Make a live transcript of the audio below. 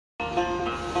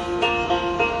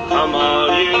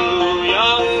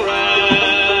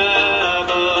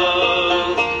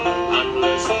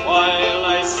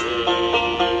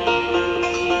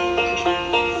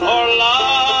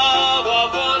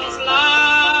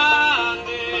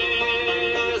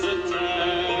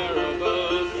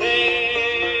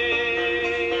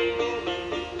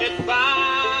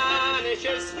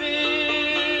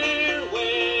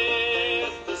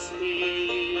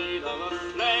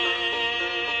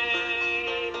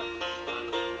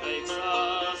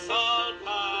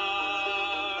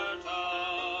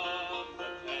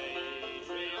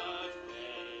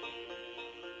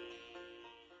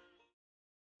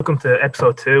Welcome to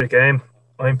episode 2 of the game.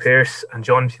 I'm Pierce, and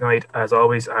joining me tonight, as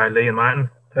always, are Lee and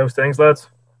Martin. How's things, lads?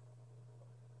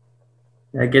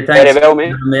 Good, thanks. Very well,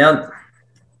 mate.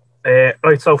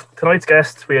 So tonight's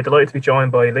guest, we are delighted to be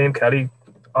joined by Liam Kelly,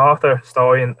 author,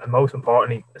 historian, and most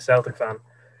importantly, a Celtic fan.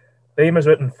 Liam has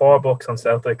written 4 books on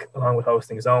Celtic, along with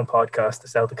hosting his own podcast, the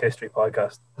Celtic History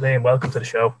Podcast. Liam, welcome to the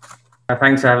show.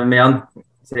 Thanks for having me on.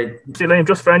 Liam,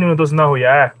 just for anyone who doesn't know who you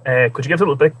are, could you give us a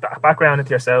little bit background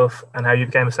into yourself and how you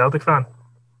became a Celtic fan?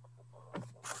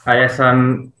 Yes,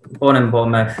 I'm born in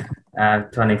Bournemouth,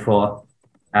 24,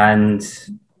 and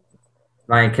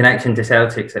my connection to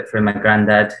Celtic's through my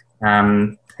granddad.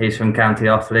 He's from County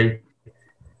Offaly,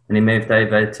 and he moved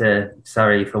over to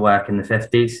Surrey for work in the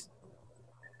 50s.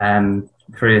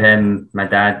 Through him, my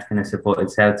dad kind of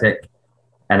supported Celtic,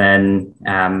 and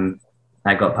then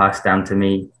I got passed down to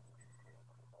me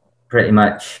pretty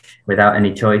much without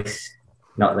any choice.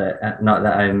 Not that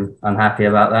I'm unhappy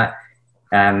about that.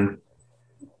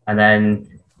 And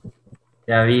then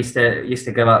we used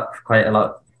to go up quite a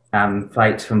lot.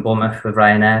 Flights from Bournemouth with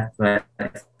Ryanair were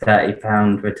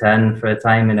 £30 return for a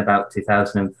time in about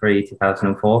 2003,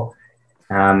 2004.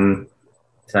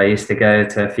 So I used to go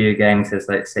to a few games as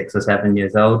like 6 or 7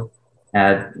 years old.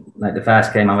 Like the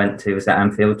first game I went to was at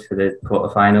Anfield for the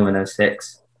quarterfinal when I was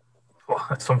 6. Oh,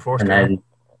 that's some fortunate.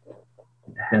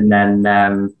 And then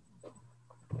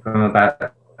from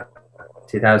about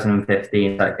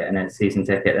 2015, like getting a season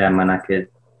ticket then when I could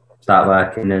start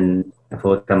working and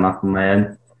afford to come up on my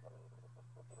own.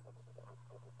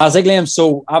 Liam,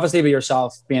 so obviously with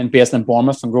yourself being based in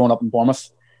Bournemouth and growing up in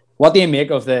Bournemouth, what do you make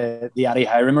of the Eddie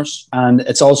Howe rumours? And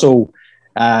it's also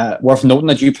worth noting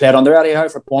that you played under Eddie Howe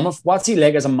for Bournemouth. What's he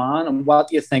like as a man, and what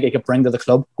do you think he could bring to the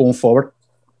club going forward?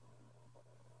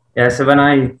 Yeah, so when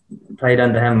I played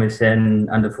under him was in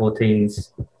under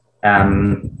 14s.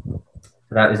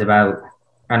 That was around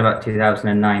about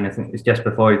 2009. I think it was just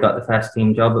before he got the first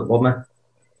team job at Bournemouth.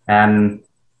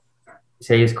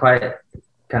 So he was quite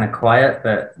kind of quiet,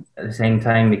 but at the same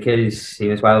time, because he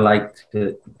was well liked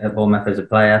at Bournemouth as a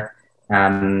player,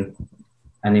 and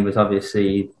he was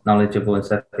obviously knowledgeable and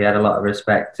stuff, he had a lot of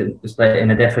respect. It was like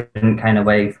in a different kind of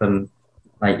way from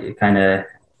like kind of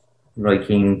Roy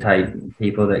Keane type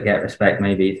people that get respect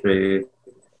maybe through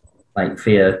like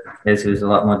fear. His was a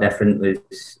lot more different.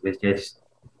 Was just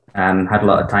had a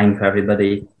lot of time for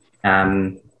everybody.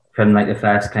 From like the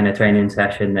first kind of training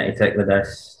session that he took with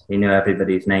us, he knew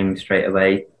everybody's name straight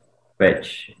away.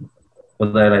 Which,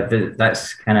 although like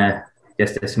that's kind of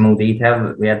just a small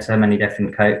detail, we had so many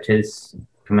different coaches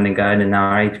coming and going in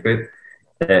our age group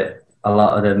that a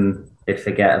lot of them did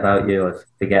forget about you or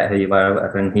forget who you were or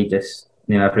whatever, and he just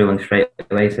knew everyone straight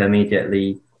away, so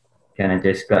immediately kind of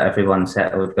just got everyone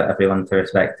settled, got everyone to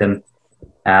respect him.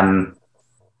 And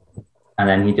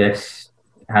then he just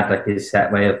had like his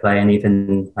set way of playing.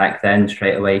 Even back then,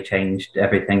 straight away changed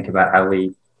everything about how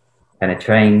we kind of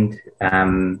trained.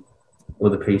 All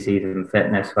the pre-season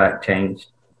fitness work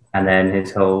changed, and then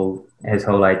his whole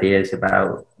ideas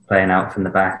about playing out from the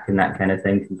back and that kind of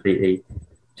thing completely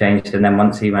changed. And then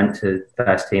once he went to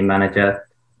first team manager,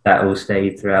 that all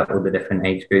stayed throughout all the different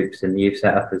age groups and the youth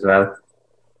setup as well.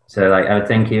 So like I would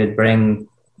think he'd bring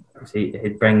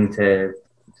to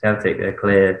Celtic a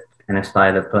clear kind of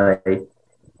style of play.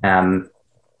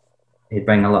 He'd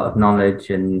bring a lot of knowledge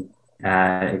and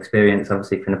experience,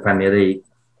 obviously from the Premier League,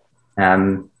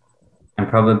 and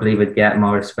probably would get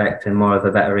more respect and more of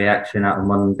a better reaction out of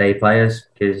modern day players,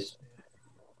 because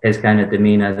his kind of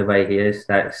demeanour, the way he is,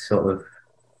 that's sort of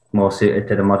more suited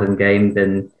to the modern game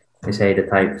than, say, the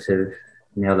types of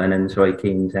Neil Lennon's, Roy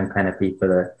Keane's, and kind of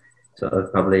people are sort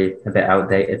of probably a bit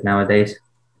outdated nowadays.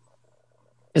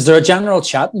 Is there a general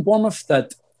chat in Bournemouth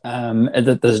that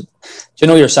do you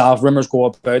know yourself, rumours go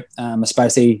about,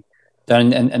 especially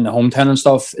down in the hometown and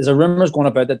stuff? Is there rumours going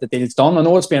about that the deal's done? I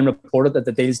know it's being reported that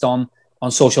the deal's done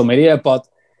on social media, but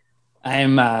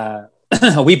I'm a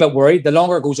wee bit worried. The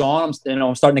longer it goes on,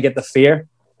 I'm starting to get the fear.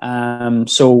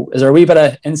 So is there a wee bit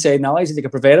of inside knowledge that you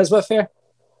could provide us with here?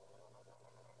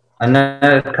 I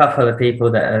know a couple of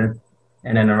people that are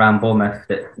in and around Bournemouth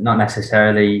that not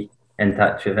necessarily in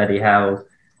touch with Eddie Howe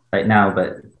right now,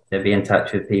 but they'd be in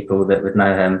touch with people that would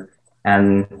know him.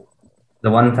 And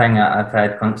the one thing I've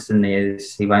heard constantly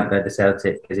is he won't go to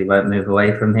Celtic because he won't move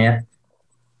away from here.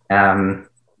 But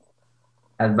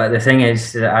the thing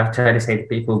is, I've tried to say to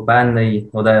people, Burnley,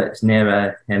 although it's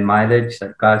nearer in mileage,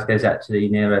 like Glasgow's actually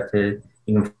nearer to,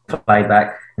 you can fly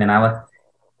back in an hour.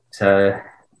 So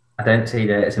I don't see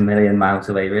that it's a million miles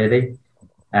away, really.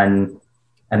 And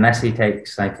unless he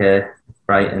takes like a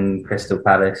Brighton, Crystal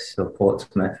Palace or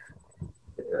Portsmouth,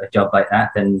 a job like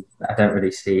that, then I don't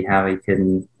really see how he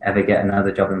can ever get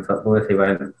another job in football if he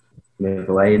won't move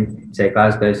away. And say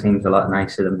Glasgow seems a lot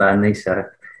nicer than Burnley, so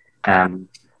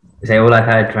all I've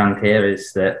heard around here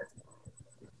is that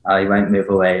he won't move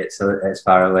away. It's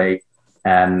far away,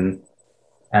 and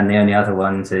the only other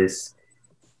ones is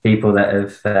people that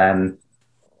have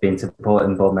been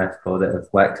supporting Bournemouth or that have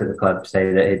worked at the club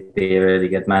say that he'd be a really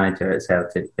good manager at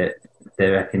Celtic. That they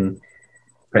reckon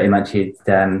pretty much he'd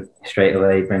straight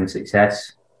away bring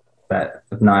success. But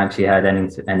I've not actually heard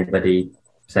anybody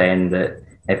saying that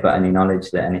they've got any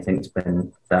knowledge that anything's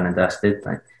been done and dusted.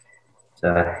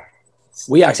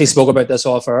 We actually spoke about this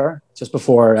off air just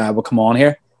before we come on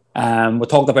here. We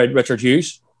talked about Richard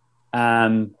Hughes.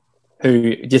 Who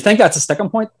do you think that's a sticking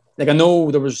point? Like, I know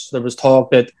there was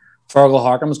talk that Fergal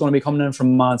Harkin was going to be coming in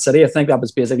from Man City. I think that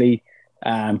was basically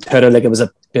put out like it was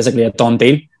basically a done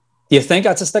deal. Do you think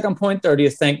that's a sticking point, or do you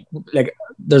think like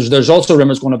there's also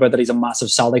rumours going about that he's a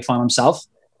massive Celtic fan himself?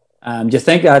 Do you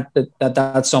think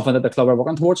that's something that the club are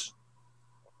working towards?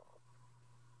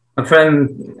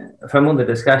 From all the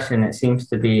discussion, it seems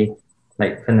to be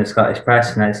like from the Scottish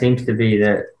press, and it seems to be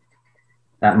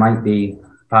that might be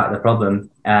part of the problem.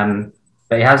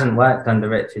 But he hasn't worked under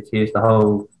Richard Hughes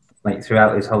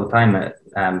throughout his whole time at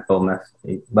Bournemouth.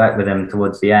 He worked with him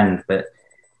towards the end, but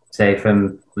say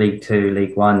from League Two,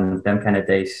 League One, them kind of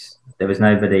days, there was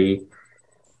nobody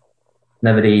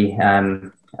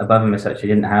above him as such. He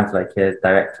didn't have like a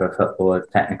director of football, a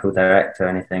technical director or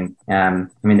anything.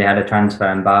 They had a transfer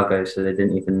embargo, so they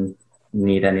didn't even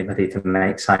need anybody to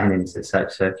make signings as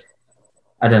such. So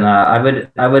I don't know.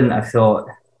 I wouldn't have thought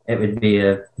it would be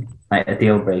a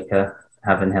deal breaker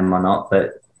having him or not,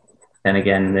 but then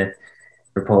again, the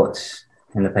reports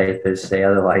in the papers say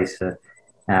otherwise. So,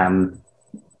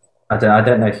 I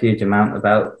don't know a huge amount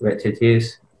about Richard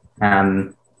Hughes,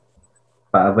 but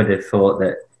I would have thought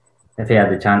that if he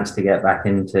had the chance to get back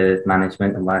into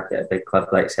management and work at a big club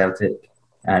like Celtic,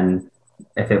 and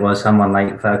if it was someone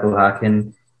like Fergal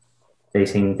Harkin, he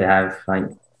seems to have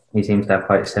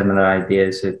quite similar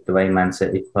ideas with the way Man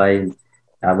City play. And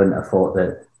I wouldn't have thought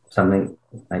that something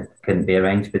couldn't be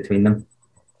arranged between them.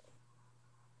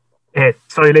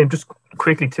 Sorry, Liam, just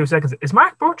quickly, 2 seconds. Is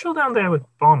Mark Burchill down there with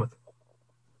Bournemouth?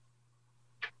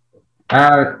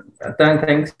 I don't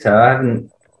think so. I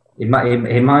haven't. He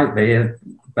might be,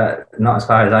 but not as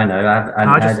far as I know.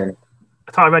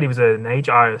 I thought I read he was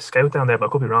a scout down there, but I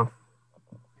could be wrong.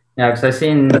 Yeah, because I've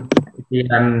seen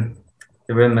the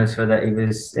rumours for that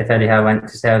if Eddie Howe went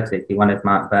to Celtic, he wanted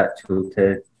Mark Burchill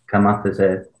to come up as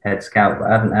a head scout, but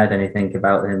I haven't heard anything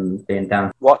about him being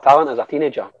down. What talent as a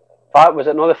teenager? Was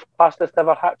it not the fastest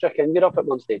ever hat-trick in Europe at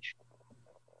one stage?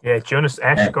 Yeah, Jonas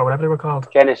Esch or whatever they were called.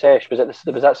 Jonas Esch. Was that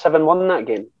 7-1 in that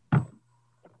game?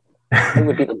 I think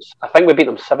we beat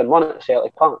them 7-1 at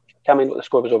Celtic Park. Can't remember what the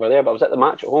score was over there, but I was at the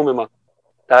match at home with my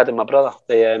dad and my brother.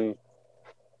 The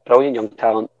brilliant young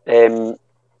talent.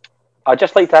 I'd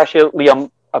just like to ask you,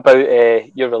 Liam,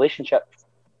 about your relationship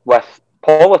with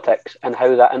politics and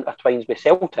how that intertwines with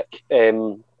Celtic.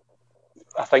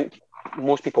 I think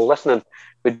most people listening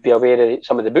would be aware of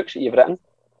some of the books that you've written,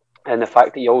 and the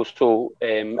fact that you also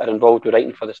are involved with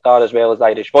writing for the Star as well as the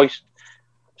Irish Voice.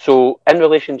 So, in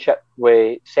relationship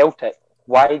with Celtic,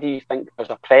 why do you think there's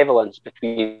a prevalence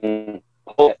between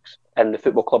politics and the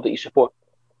football club that you support?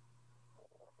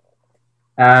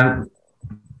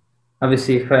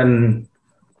 Obviously, from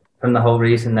the whole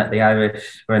reason that the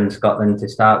Irish were in Scotland to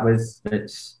start with,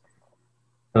 it's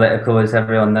political, as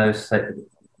everyone knows.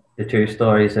 The true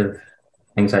stories of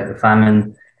things like the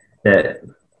famine, that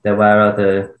there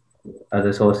were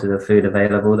other sources of food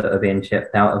available that were being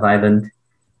shipped out of Ireland.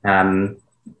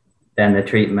 Then the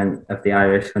treatment of the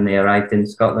Irish when they arrived in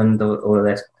Scotland, all of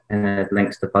this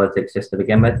links to politics just to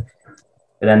begin with.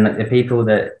 But then the people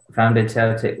that founded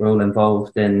Celtic were all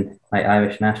involved in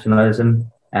Irish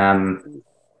nationalism.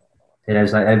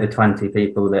 There's over 20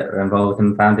 people that are involved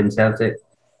in founding Celtic,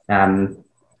 and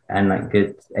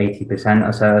good 80%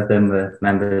 or so of them were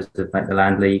members of the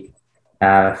Land League.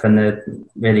 From the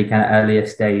really kind of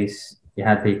earliest days, you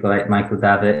had people like Michael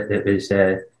Davitt, that was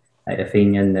a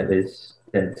Fenian that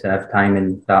served time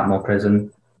in Dartmoor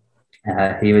prison.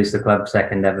 He was the club's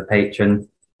second ever patron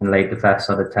and laid the first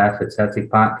solid turf at Celtic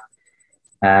Park.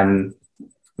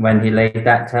 When he laid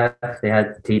that turf, they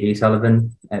had T.D.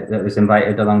 Sullivan that was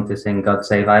invited along to sing God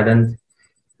Save Ireland,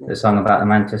 the song about the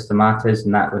Manchester Martyrs,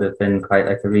 and that would have been quite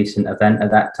a recent event at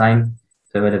that time.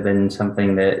 So it would have been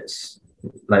something that's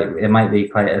it might be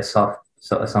quite a soft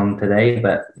sort of song today,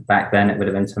 but back then it would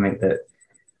have been something that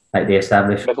the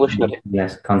establishment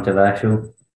was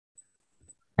controversial.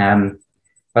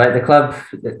 But the club,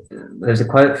 there's a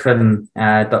quote from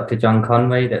Dr. John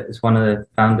Conway, that was one of the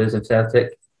founders of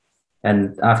Celtic,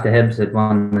 and after Hibs had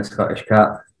won the Scottish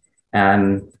Cup,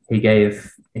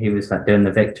 he was like doing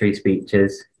the victory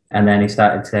speeches, and then he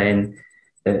started saying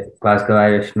that Glasgow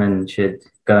Irishmen should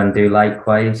go and do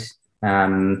likewise.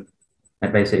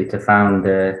 Like basically to found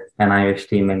an Irish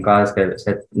team in Glasgow that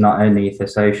said not only for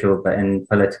social but in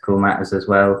political matters as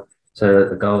well. So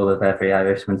the goal of every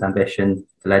Irishman's ambition,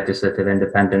 the legislative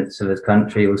independence of his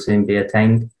country, will soon be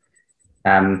attained.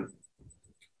 And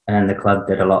then the club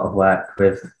did a lot of work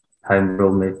with home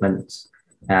rule movements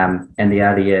in the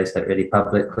early years, that really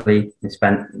publicly. They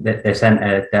sent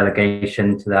a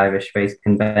delegation to the Irish Faith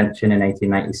Convention in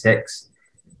 1896.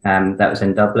 That was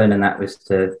in Dublin, and that was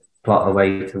to plot a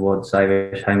way towards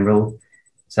Irish home rule.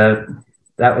 So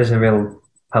that was a real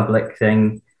public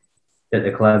thing that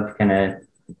the club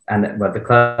the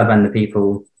club and the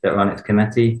people that were on its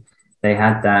committee, they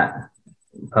had that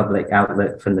public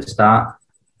outlet from the start.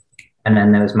 And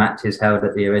then there was matches held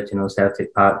at the original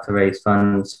Celtic Park to raise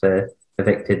funds for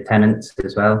evicted tenants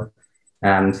as well.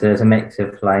 So there's a mix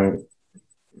of like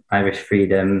Irish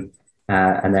freedom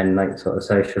and then like sort of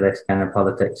socialist kind of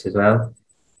politics as well.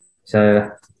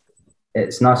 So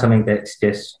it's not something that's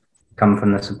just come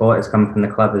from the support, it's come from the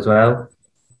club as well.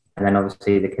 And then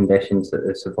obviously the conditions that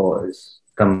the supporters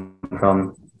come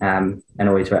from and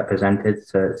always represented.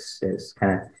 So it's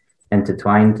kind of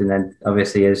intertwined. And then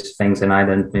obviously as things in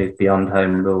Ireland move beyond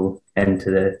home rule into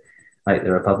the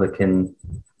Republican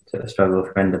sort of struggle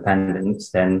for independence,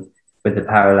 then with the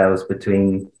parallels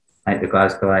between like the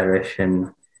Glasgow Irish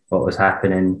and what was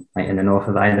happening like in the north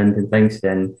of Ireland and things,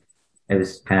 then it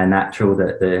was kind of natural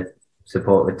that the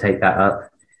support would take that up,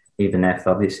 even if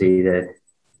obviously the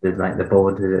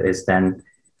board is then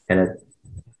kind of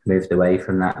moved away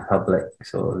from that public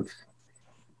sort of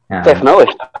definitely.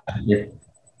 Yeah.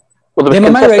 Well, there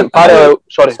was consistent parallel.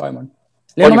 Sorry, Liam,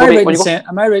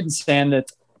 am I right in saying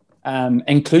that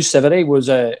inclusivity was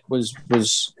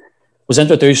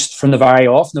introduced from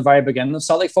the very beginning of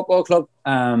Celtic Football Club?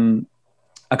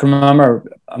 I can remember,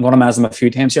 I'm going to mention him a few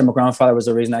times here. My grandfather was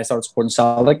the reason I started supporting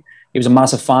Celtic. He was a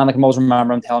massive fan. I can always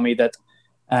remember him telling me that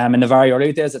in the very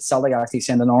early days that Celtic actually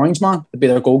sent an orange man to be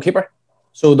their goalkeeper.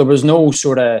 So there was no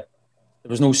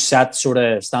set sort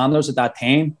of standards at that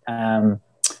time.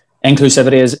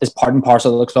 Inclusivity is part and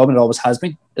parcel of the club, and it always has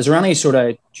been. Is there any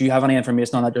do you have any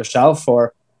information on that yourself,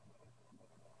 or?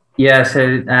 Yeah, so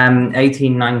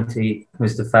 1890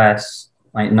 was the first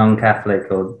like non-Catholic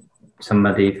or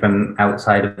somebody from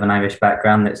outside of an Irish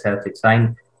background that Celtic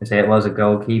signed. They say it was a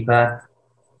goalkeeper,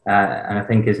 and I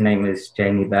think his name was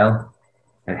Jimmy Bell.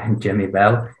 But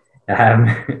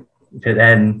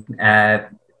then the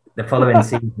following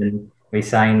season, we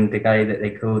signed the guy that they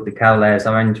called the Cowlairs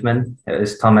Orangeman. It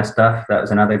was Thomas Duff. That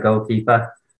was another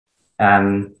goalkeeper.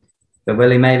 But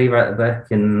Willie Maley wrote a book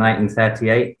in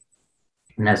 1938,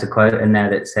 and there's a quote in there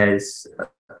that says,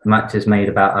 "Much is made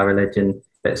about our religion,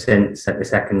 but since at the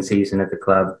second season of the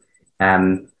club,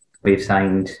 we've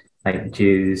signed like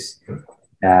Jews,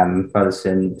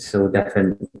 Protestants, all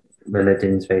different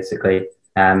religions basically."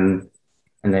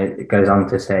 And it goes on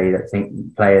to say that I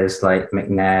think players like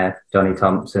McNair, Johnny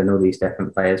Thompson, all these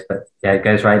different players. But yeah, it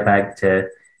goes right back to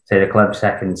say the club's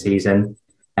second season.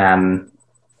 And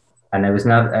it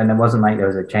wasn't like there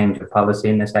was a change of policy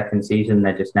in the second season.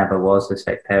 There just never was a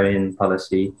sectarian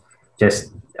policy.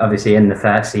 Just obviously in the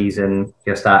first season,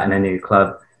 you're starting a new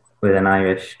club with an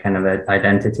Irish kind of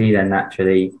identity, then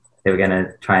naturally they were going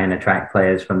to try and attract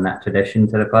players from that tradition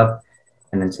to the club.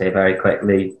 And then say very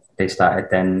quickly, they started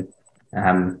then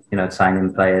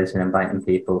signing players and inviting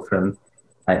people from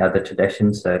like other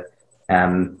traditions. So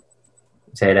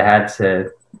say they had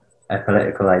a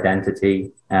political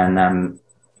identity and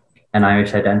an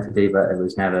Irish identity, but it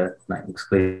was never like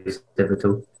exclusive at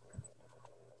all.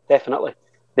 Definitely.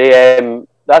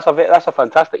 That's a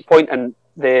fantastic point. And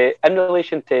in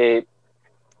relation to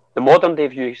the modern day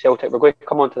view of Celtic, we're going to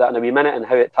come on to that in a wee minute and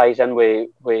how it ties in with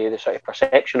the sort of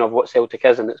perception of what Celtic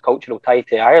is and its cultural tie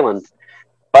to Ireland.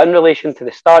 But in relation to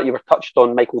the start, you were touched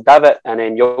on Michael Davitt, and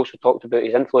then you also talked about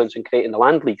his influence in creating the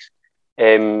land leagues.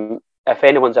 If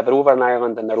anyone's ever over in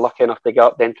Ireland and they're lucky enough to get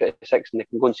up to N26 and they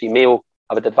can go and see Mayo,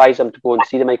 I would advise them to go and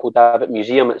see the Michael Davitt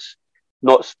Museum. It's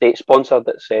not state sponsored,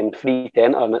 it's free to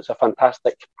enter, and it's a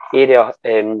fantastic area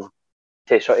to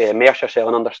sort of immerse yourself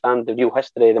and understand the real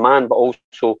history of the man, but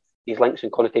also his links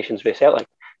and connotations with Celtic.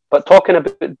 But talking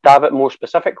about Davitt more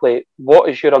specifically, what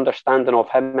is your understanding of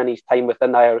him and his time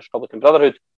within the Irish Republican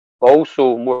Brotherhood, but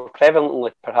also more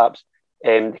prevalently perhaps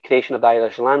the creation of the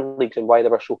Irish land leagues and why they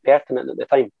were so pertinent at the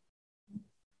time?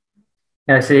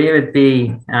 Yeah, so he would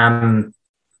be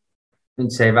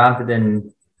I'd say rather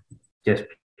than just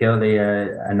purely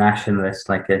a nationalist,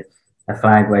 like a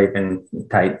flag waving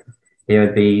type, he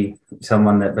would be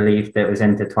someone that believed it was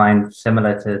intertwined,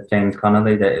 similar to James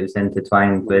Connolly, that it was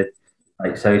intertwined with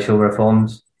like social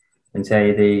reforms. And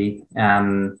say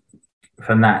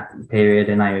from that period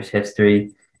in Irish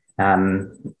history,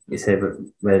 you say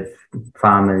with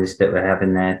farmers that were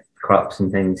having their crops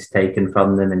and things taken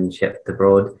from them and shipped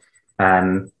abroad,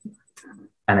 and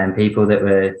then people that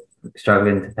were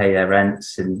struggling to pay their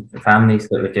rents and families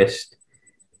that were just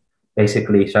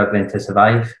basically struggling to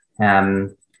survive.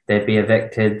 They'd be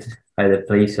evicted by the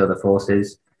police or the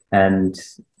forces and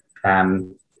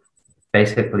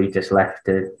basically just left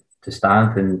to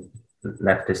starve and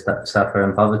left to suffer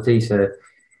in poverty. So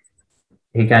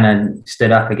he kind of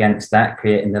stood up against that,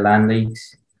 creating the land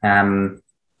leagues.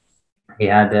 He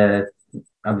had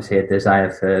obviously a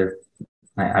desire for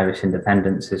like Irish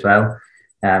independence as well,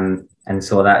 and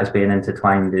saw that as being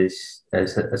intertwined as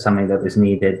something that was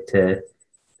needed to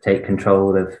take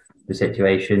control of the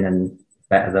situation and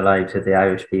better the lives of the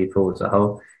Irish people as a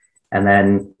whole. And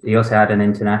then he also had an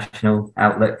international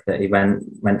outlook that he went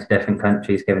to different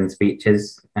countries giving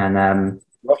speeches, and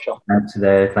Russia went to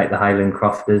the Highland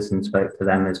Crofters and spoke to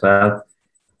them as well.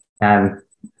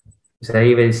 So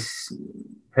he was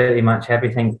pretty much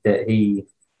everything that he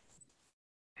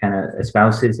kind of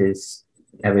espouses is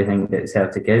everything that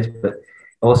Celtic is. But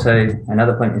also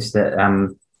another point is that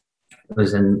there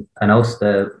was an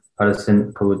Ulster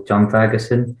Protestant called John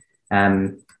Ferguson,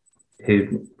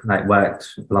 who like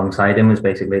worked alongside him, was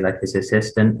basically like his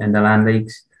assistant in the land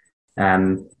leagues.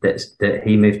 That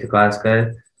he moved to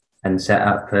Glasgow and set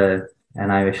up an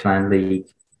Irish land league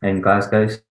in Glasgow.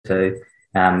 So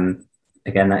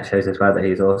again, that shows as well that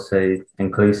he's also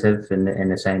inclusive in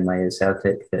the same way as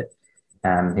Celtic, that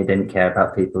he didn't care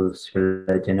about people's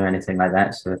religion or anything like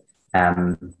that. So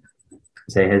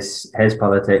so his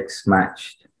politics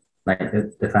matched like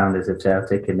the founders of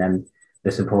Celtic, and then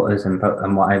the supporters, and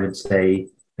what I would say,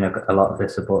 a lot of the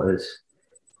supporters'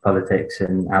 politics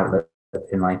and outlook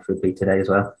in life would be today as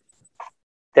well.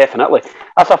 Definitely.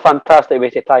 That's a fantastic way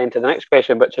to tie into the next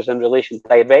question, which is in relation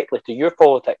directly to your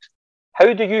politics.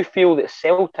 How do you feel that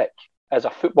Celtic as a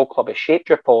football club has shaped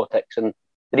your politics? And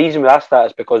the reason we ask that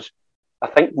is because I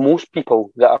think most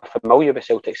people that are familiar with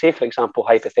Celtic, say for example,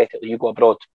 hypothetically, you go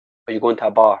abroad or you go into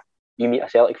a bar, you meet a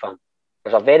Celtic fan,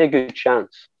 there's a very good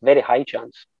chance, very high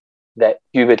chance, that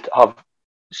you would have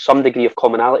some degree of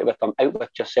commonality with them out with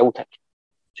just Celtic.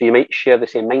 So you might share the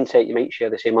same mindset, you might share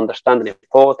the same understanding of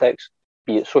politics,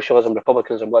 be it socialism,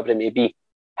 republicanism, whatever it may be.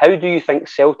 How do you think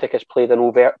Celtic has played an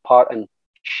overt part in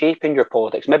shaping your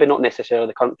politics? Maybe not necessarily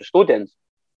the current custodians,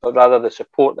 but rather the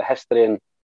support, the history, and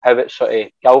how it sort of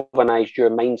galvanised your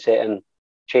mindset and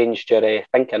changed your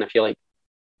thinking, if you like.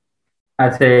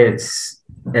 I'd say it's.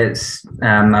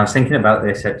 I was thinking about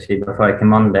this actually before I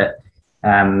came on, that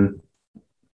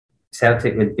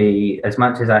Celtic would be, as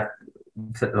much as I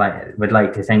would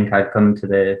like to think I'd come to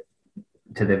the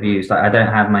views. Like, I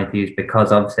don't have my views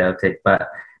because of Celtic, but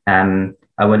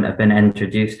I wouldn't have been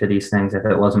introduced to these things if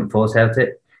it wasn't for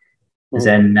Celtic. As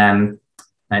in,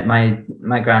 like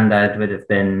my granddad would have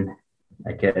been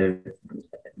like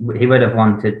he would have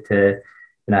wanted to,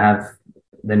 have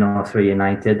the North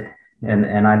reunited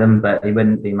in Ireland, but he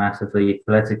wouldn't be massively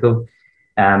political.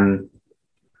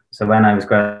 So when I was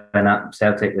growing up,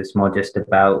 Celtic was more just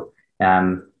about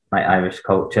my Irish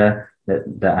culture,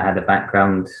 that I had a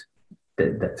background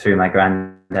that through my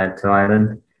granddad to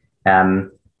Ireland.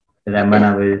 But then when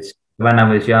I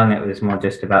was young, it was more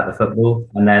just about the football.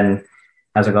 And then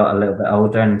as I got a little bit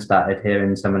older and started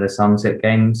hearing some of the songs at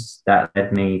games, that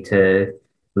led me to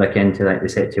look into like the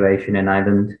situation in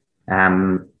Ireland.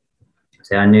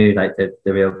 So I knew like the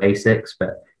real basics, but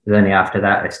it was only after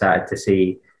that I started to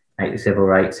see like civil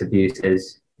rights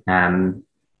abuses,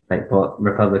 like what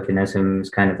republicanism is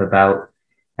kind of about,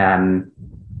 and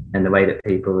the way that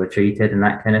people were treated and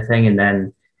that kind of thing. And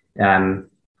then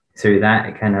through that,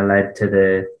 it kind of led to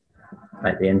the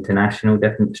international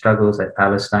different struggles like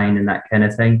Palestine and that kind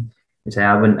of thing. And so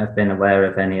I wouldn't have been aware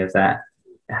of any of that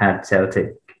had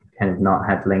Celtic kind of not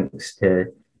had links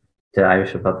to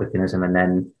Irish republicanism, and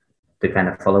then to kind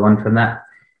of follow on from that.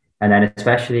 And then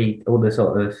especially all the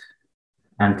sort of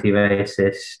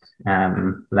anti-racist,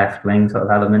 left-wing sort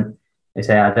of element. I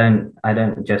say I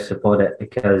don't just support it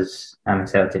because I'm a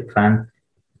Celtic fan,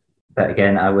 but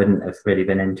again, I wouldn't have really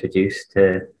been introduced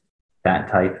to that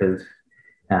type of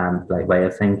like way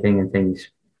of thinking and things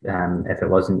if it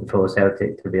wasn't for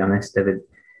Celtic. To be honest, I would.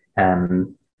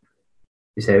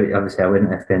 So obviously, I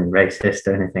wouldn't have been racist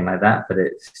or anything like that,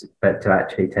 but to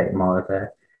actually take more of a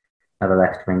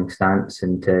left-wing stance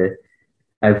and to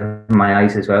opened my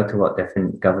eyes as well to what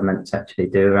different governments actually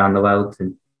do around the world.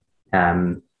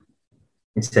 And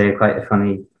it's quite a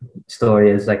funny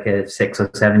story. As like a 6 or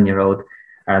 7 year old,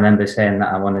 I remember saying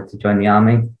that I wanted to join the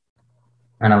army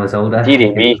when I was older.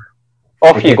 Deary me.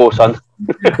 Off you go, son.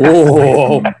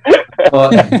 Oh.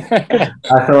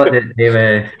 I thought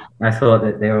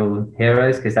that they were all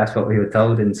heroes because that's what we were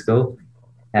told in school.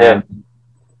 And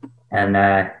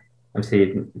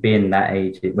obviously, being that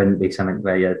age, it wouldn't be something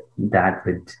where your dad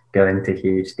would go into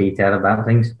huge detail about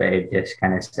things, but he'd just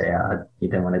kind of say, "Oh, you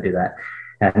don't want to do that."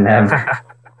 And then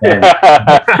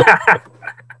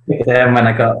when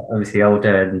I got obviously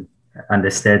older and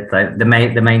understood, like the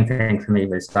main thing for me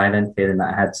was Thailand, feeling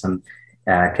that I had some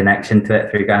connection to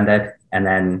it through Granddad, and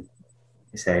then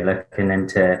looking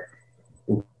into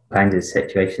all kinds of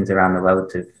situations around the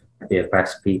world of the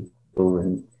oppressed people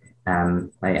and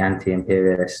like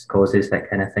anti-imperialist causes, that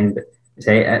kind of thing. But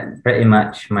pretty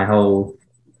much my whole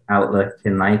outlook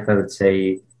in life, I would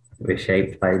say, was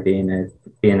shaped by being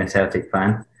a Celtic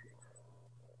fan.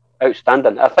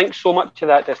 Outstanding. I think so much of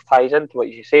that just ties into what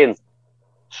you're saying.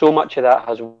 So much of that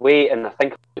has weight, and I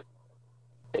think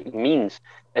it means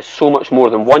is so much more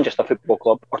than one, just a football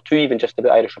club, or two, even just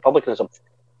about Irish republicanism.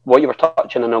 What you were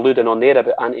touching and alluding on there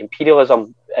about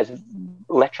anti-imperialism is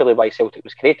literally why Celtic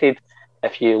was created.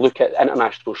 If you look at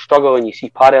international struggle and you see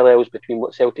parallels between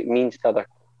what Celtic means to other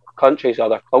countries,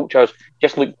 other cultures,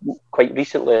 just look quite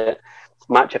recently at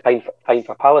Match of Fine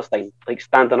for Palestine, like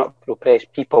standing up for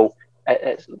oppressed people.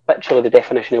 It's literally the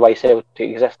definition of why Celtic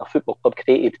exists, a football club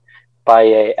created by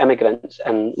immigrants,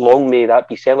 and long may that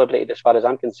be celebrated as far as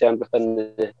I'm concerned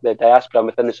within the diaspora and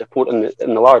within the support in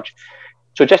the large.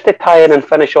 So just to tie in and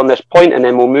finish on this point, and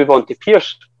then we'll move on to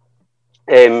Pierce,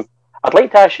 I'd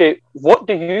like to ask you, what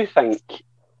do you think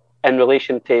in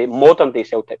relation to modern day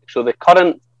Celtic? So the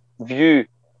current view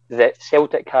that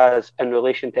Celtic has in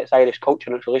relation to its Irish culture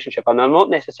and its relationship, and I'm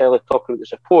not necessarily talking about the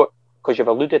support, because you've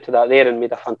alluded to that there and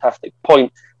made a fantastic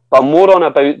point, but more on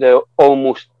about the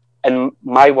almost, in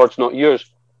my words, not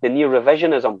yours, the near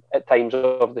revisionism at times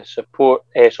of the support,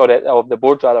 of the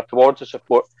board rather, towards the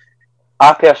support.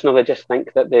 I personally just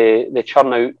think that they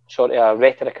churn out sort of a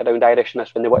rhetoric around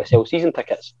Irishness when they want to sell season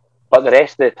tickets, but the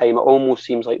rest of the time it almost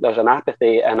seems like there's an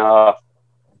apathy and a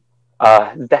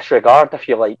disregard, if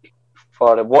you like,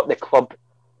 for what the club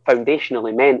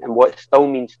foundationally meant and what it still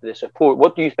means to the support.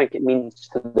 What do you think it means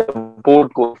to the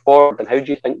board going forward, and how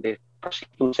do you think they perceive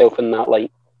themselves in that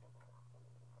light?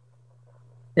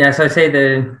 Yeah, so I'd say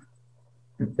the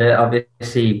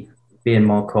obviously being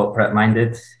more corporate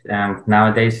minded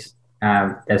nowadays.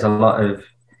 There's a lot of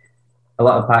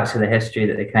parts of the history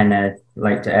that they kind of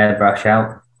like to airbrush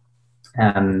out.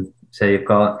 So you've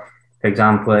got, for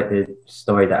example, the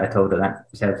story that I told at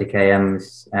Celtic AM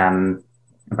was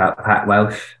about Pat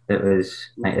Welsh, that was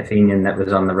like a Fenian that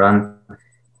was on the run,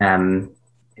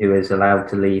 who was allowed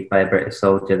to leave by a British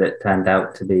soldier that turned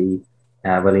out to be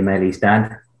Willie Maley's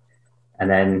dad. And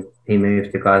then he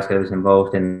moved to Glasgow, was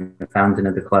involved in the founding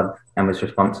of the club, and was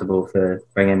responsible for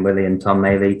bringing Willie and Tom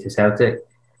Maley to Celtic.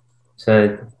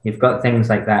 So you've got things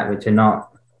like that, which are not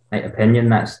like opinion,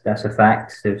 that's a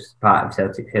fact. It's part of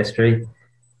Celtic history,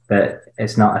 but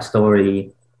it's not a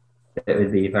story that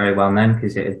would be very well known,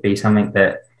 because it would be something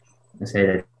that, I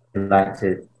say, they'd like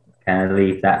to kind of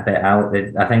leave that bit out.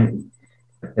 I think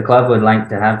the club would like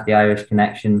to have the Irish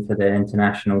connection for the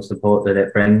international support that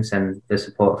it brings and the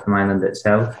support from Ireland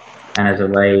itself, and as a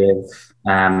way of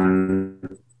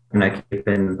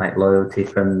keeping like loyalty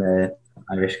from the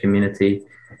Irish community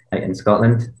like in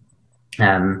Scotland.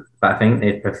 But I think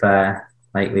they'd prefer,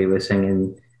 like we were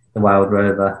singing, The Wild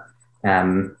Rover.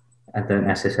 I don't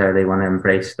necessarily want to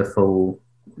embrace the full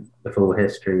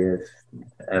history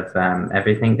of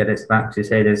everything that it's about. To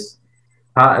say there's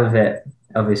part of it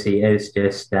obviously is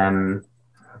just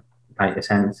like the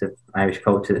sense of Irish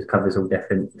culture that covers all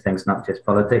different things, not just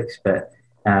politics, but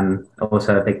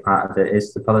also a big part of it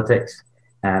is the politics.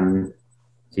 So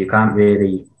you can't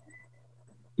really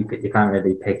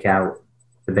pick out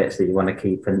the bits that you want to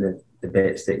keep and the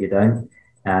bits that you don't.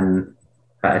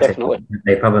 But I think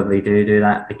they probably do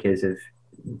that because of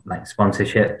like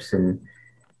sponsorships and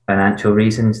financial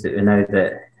reasons, that we know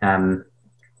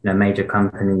that major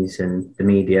companies and the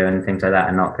media and things like that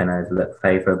are not going to look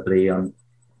favourably on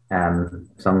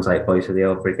songs like Boys of the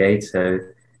Old Brigade. So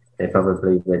they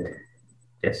probably would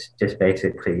just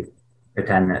basically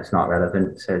pretend that it's not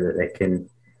relevant so that they can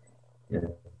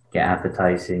get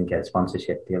advertising, get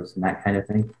sponsorship deals and that kind of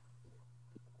thing.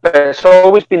 But it's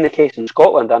always been the case in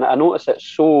Scotland, and I notice it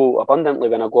so abundantly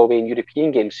when I go away in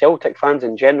European games. Celtic fans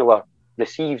in general are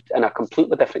received in a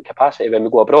completely different capacity when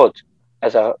we go abroad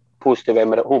as opposed to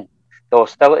when we're at home. the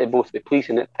hostility both with police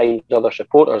and at times other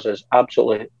supporters is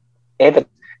absolutely evident.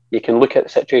 You can look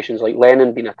at situations like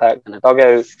Lennon being attacked in a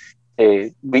dugout,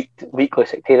 weekly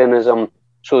sectarianism.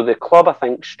 So the club, I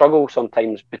think, struggles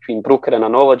sometimes between brokering a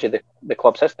knowledge of the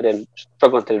club's history and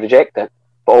struggling to reject it,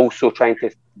 but also trying to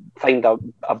find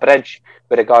a bridge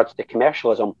with regards to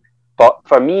commercialism. But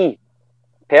for me,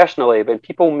 personally, when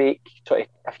people make sort of,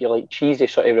 if you like, cheesy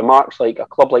sort of remarks like a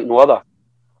club like no other,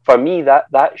 for me,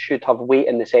 that should have weight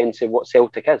in the sense of what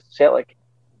Celtic is. Celtic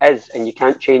is, and you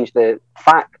can't change the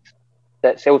fact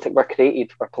that Celtic were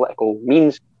created for political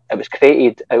means. It was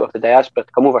created out of the diaspora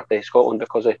to come over to Scotland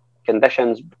because of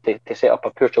conditions to set up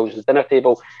a poor children's dinner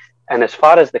table. And as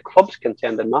far as the club's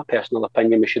concerned, in my personal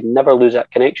opinion, we should never lose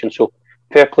that connection. So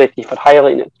fair play to you for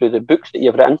highlighting it through the books that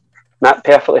you've written. And that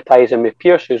perfectly ties in with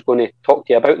Pierce, who's going to talk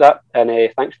to you about that. And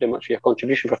thanks very much for your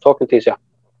contribution for talking to us here.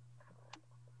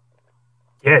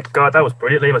 Yeah, God, that was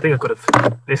brilliant, Liam. I think I could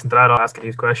have listened to that asking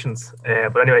these questions.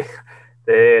 But anyway,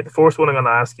 the first one I'm going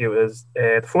to ask you is,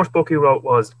 the first book you wrote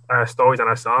was Our Stories and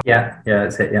Our Songs. Yeah,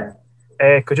 that's it, yeah.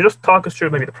 Could you just talk us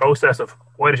through maybe the process of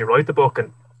why did you write the book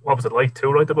and what was it like to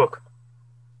write the book?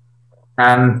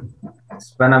 When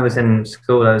I was in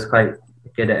school, I was quite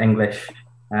good at English,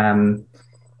 but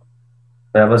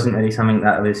it wasn't really something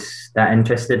that I was that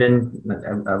interested in.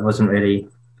 I wasn't really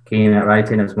keen at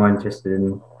writing. I was more interested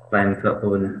in playing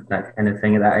football and that kind of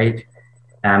thing at that age.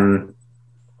 And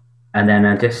then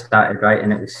I just started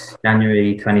writing. It was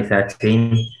January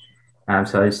 2013,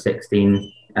 so I was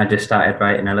 16. I just started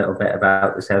writing a little bit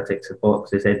about the Celtic support,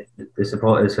 because I said the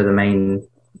supporters were the main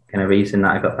kind of reason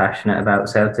that I got passionate about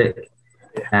Celtic.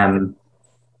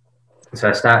 So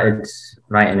I started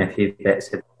writing a few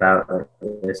bits about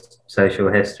the social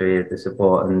history of the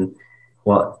support and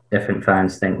what different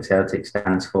fans think Celtic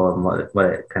stands for and what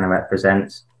it kind of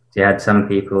represents. So you had some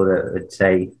people that would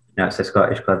say, it's a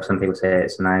Scottish club. Some people say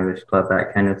it's an Irish club,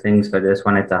 that kind of thing. So I just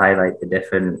wanted to highlight the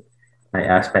different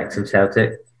aspects of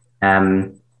Celtic.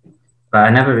 But I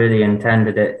never really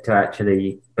intended it to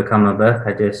actually become a book.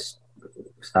 I just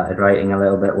started writing a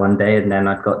little bit one day, and then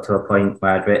I'd got to a point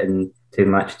where I'd written too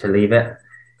much to leave it.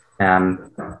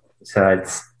 So I'd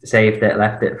saved it,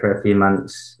 left it for a few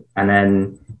months, and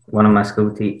then one of my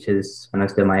school teachers, when I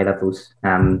was doing my A-levels,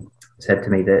 said to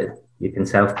me that you can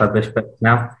self-publish books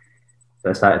now. So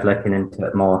I started looking into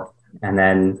it more, and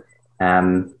then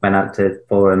went out to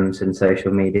forums and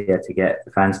social media to get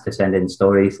fans to send in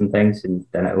stories and things, and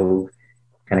then it all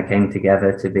kind of came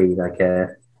together to be like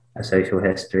a social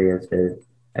history of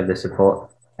the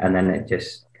support, and then it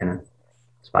just kind of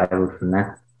spiraled from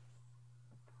there.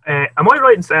 Am I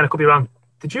right in saying, I could be wrong,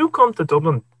 did you come to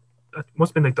Dublin? It must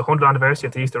have been like the 100th anniversary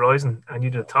of the Easter Rising, and you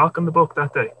did a talk on the book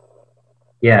that day.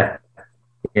 Yeah.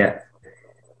 Yeah,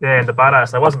 and the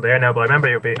Badass. I wasn't there now, but I remember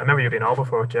you being over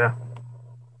for it. Yeah.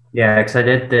 Yeah, because I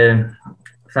did the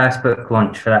first book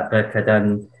launch for that book. I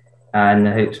done in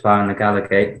the Hoops Bar on the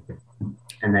Gallagate,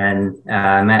 and then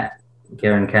I met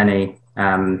Kieran Kenny.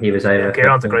 He was over. Yeah,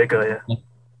 Kieran's a great guy. Yeah.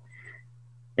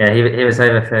 Yeah, he was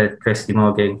over for Christy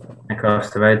Morgan across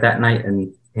the road that night,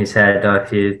 and he said, I'm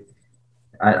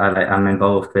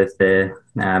involved with the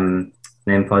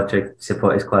Name Project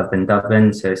Supporters Club in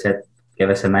Dublin, so he said, give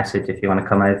us a message if you want to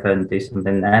come over and do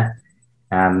something there.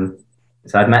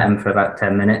 So I'd met him for about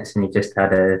 10 minutes, and he just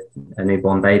had a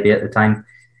newborn baby at the time.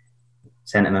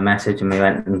 Sent him a message, and we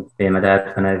went, and me and my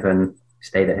dad went over and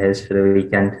stayed at his for the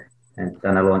weekend and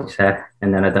done a launch there.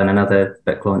 And then I'd done another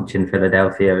book launch in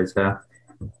Philadelphia as well.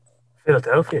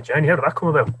 Philadelphia, Jenny, how did that come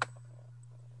about?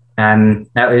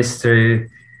 That was through,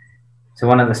 so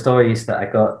one of the stories that I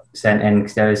got sent in,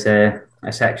 because there was a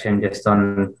section just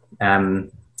on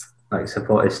like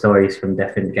supporters' stories from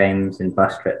different games and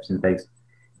bus trips and things.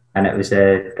 And it was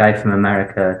a guy from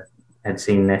America had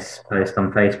seen this post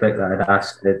on Facebook that I'd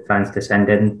asked the fans to send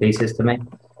in pieces to me.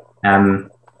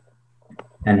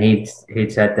 And he'd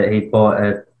said that he'd bought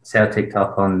a Celtic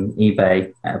top on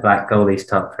eBay, a black goalie's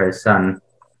top for his son.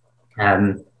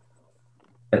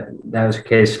 But that was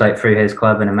because, like, through his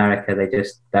club in America,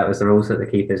 that was the rules that the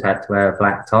keepers had to wear a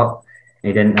black top.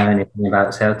 He didn't know anything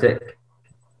about Celtic,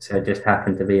 so it just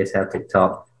happened to be a Celtic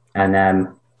top. And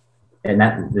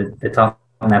the top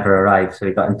never arrived, so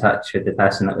he got in touch with the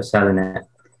person that was selling it,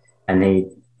 and he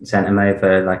sent him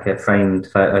over like a framed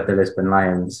photo of the Lisbon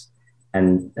Lions,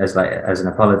 and as an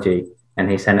apology.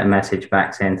 And he sent a message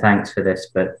back saying, thanks for this,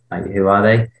 but like, who are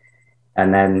they?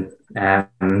 And then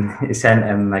he sent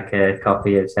him like a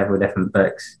copy of several different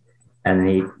books, and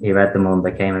he read them all and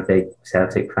became a big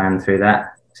Celtic fan through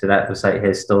that. So that was like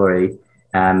his story.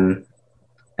 And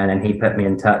then he put me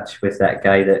in touch with that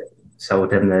guy that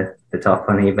sold him the top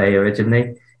on eBay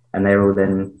originally. and they're all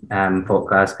in Port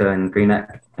Glasgow and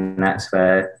Greenock, and that's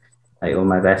where like all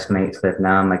my best mates live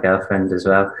now, and my girlfriend as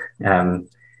well.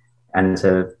 And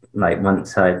so like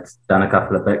once I'd done a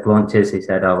couple of book launches, he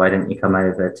said, "Oh, why don't you come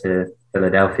over to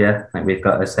Philadelphia? Like we've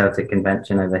got a Celtic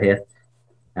convention over here."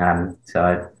 So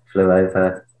I flew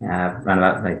over around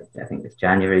about like I think it was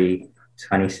January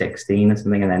 2016 or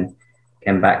something, and then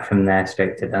came back from there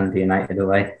straight to Dundee United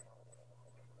away.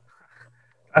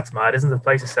 That's mad, isn't it? The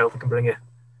places Celtic can bring you.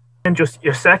 And just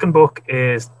your second book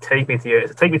is Take Me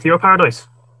to Your Paradise.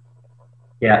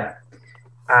 Yeah.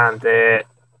 And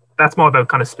that's more about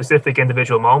kind of specific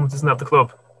individual moments, isn't it, of the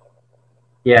club?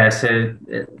 Yeah, so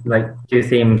like two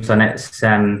themes on it's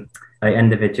like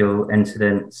individual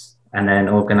incidents and then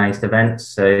organised events.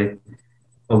 So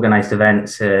organised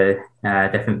events are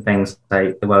different things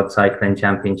like the World Cycling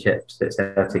Championships that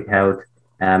Celtic held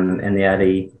in the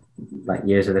early like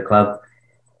years of the club.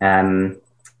 And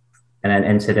then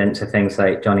incidents are things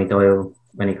like Johnny Doyle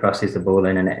when he crosses the ball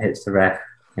in and it hits the ref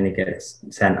and he gets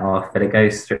sent off. But it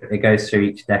goes through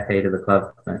each decade of the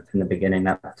club, like from the beginning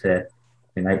up to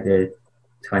like the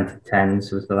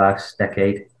 2010s was the last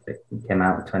decade. It came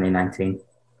out in 2019.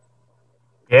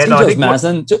 Yeah, no, I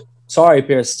think sorry,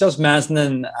 Pierce. Just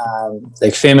mentioning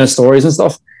like famous stories and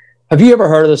stuff. Have you ever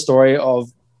heard of the story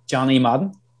of Johnny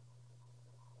Madden?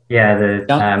 Yeah,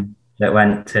 that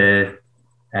went to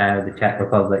the Czech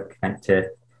Republic, went to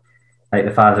like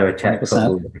the father of Czech 100%.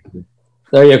 football.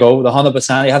 There you go, the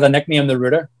 100%. He had the nickname The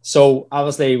Rooter. So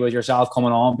obviously, with yourself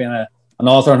coming on, being an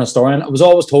author and historian, I was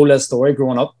always told this story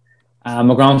growing up.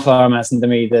 My grandfather mentioned to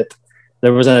me that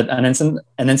there was an incident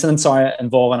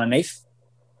involving a knife.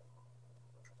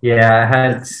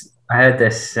 Yeah, I heard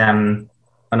this. One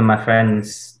of my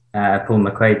friends, Paul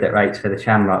McQuaid, that writes for the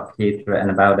Shamrock, he'd written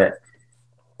about it.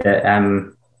 That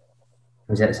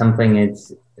was it something had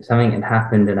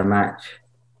happened in a match,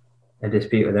 a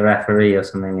dispute with a referee or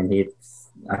something, and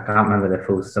I can't remember the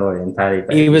full story entirely.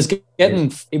 But he was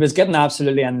getting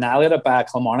absolutely annihilated by a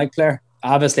Kilmarnock player.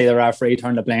 Obviously, the referee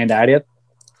turned a blind eye to it.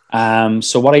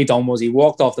 So what he done was he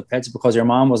walked off the pitch because your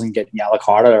man wasn't getting yellow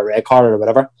carded or red carded or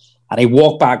whatever, and he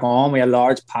walked back on with a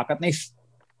large pocket knife.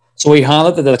 So he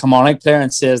handed it to the Kilmarnock player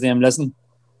and says to him, "Listen,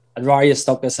 I'd rather you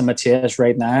stuck this in my chest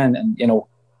right now and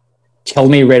kill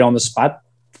me right on the spot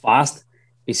fast."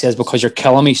 He says, "Because you're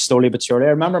killing me slowly but surely."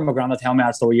 I remember my grandma telling me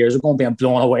that story years ago and being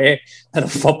blown away that a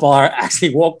footballer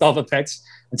actually walked off the pitch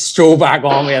and strode back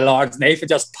on with a large knife and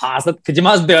just passed it. Could you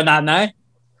imagine doing that now?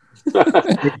 He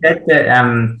said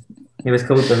that he was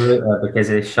called the Rooter because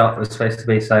his shot was supposed to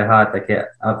be so hard that it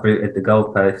uprooted the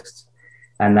goalposts.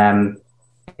 And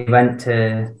he went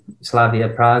to Slavia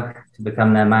Prague to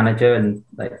become their manager, and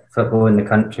like football in the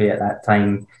country at that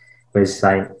time was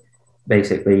like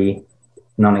basically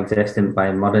non-existent by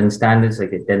modern standards.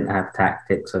 Like it didn't have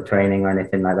tactics or training or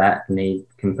anything like that, and he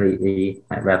completely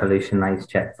like revolutionized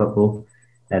Czech football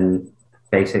and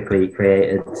basically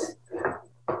created,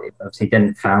 obviously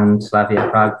didn't found Slavia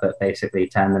Prague, but basically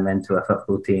turned them into a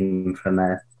football team from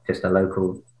just a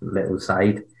local little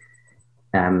side.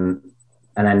 And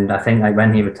then I think like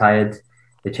when he retired,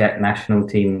 the Czech national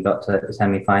team got to the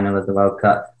semi-final of the World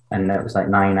Cup, and it was like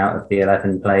 9 out of the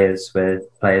 11 players were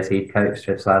players he'd coached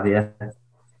with Slavia.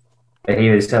 But he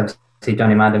was obviously,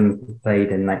 Johnny Madden played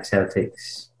in like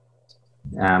Celtic's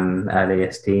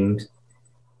earliest teams.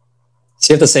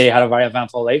 Safe to say he had a very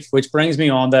eventful life, which brings me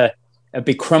on to, it'd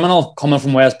be criminal coming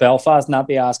from West Belfast not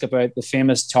be asked about the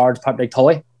famous Charles Patrick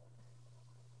Tully.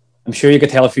 I'm sure you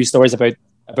could tell a few stories about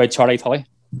Charlie Tully.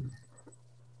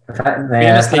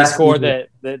 Famously scored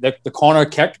the corner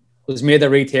kick, was made to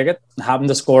retake it and happened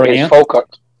to score again. Falkirk.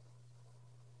 Do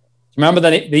you remember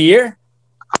the year?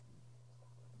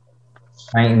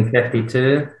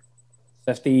 1952.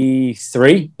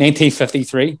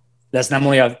 1953. Listen,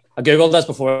 I googled this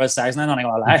before I was 6, and I'm not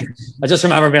gonna lie. I just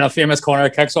remember being a famous corner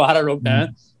kick, so I had it wrote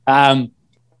down.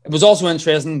 It was also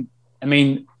interesting. I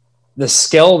mean, the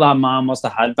skill that man must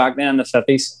have had back then in the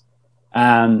 50s.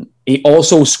 He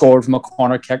also scored from a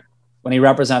corner kick when he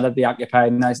represented the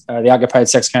occupied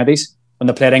 6 counties when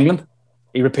they played England.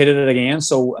 He repeated it again.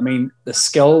 So, I mean, the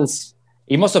skills,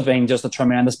 he must have been just a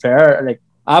tremendous player. Like,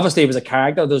 obviously, he was a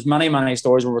character. There's many, many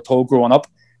stories we were told growing up.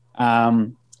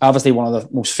 Obviously, one of the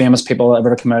most famous people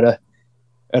ever to come out of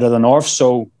the North.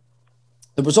 So,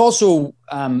 there was also,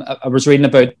 I was reading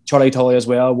about Charlie Tully as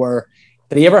well, where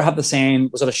did he ever have to sign,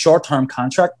 was it a short-term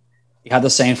contract he had to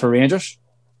sign for Rangers?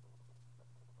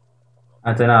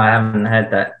 I don't know. I haven't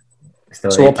heard that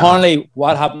story. So apparently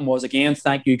what happened was, again,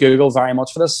 thank you, Google, very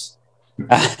much for this.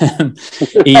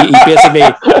 He basically,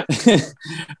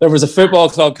 there was a football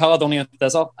club, Caledonian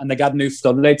Thistle, and they got new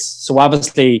floodlights. So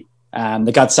obviously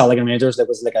They got Celtic and Rangers. There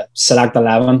was like a select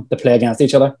 11 to play against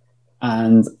each other.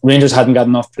 And Rangers hadn't got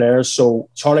enough players. So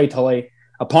Charlie Tully,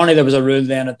 apparently there was a rule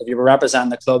then that if you were representing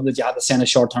the club that you had to sign a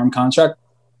short-term contract.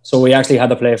 So we actually had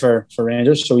to play for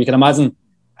Rangers. So you can imagine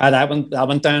how that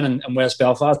went down in West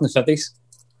Belfast in the 50s.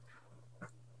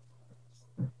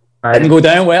 Didn't go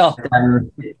down well.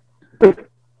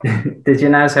 Did you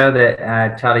know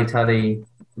that Charlie Tully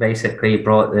basically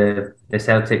brought the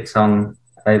Celtic song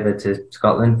over to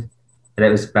Scotland? But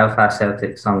it was Belfast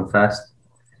Celtic song first.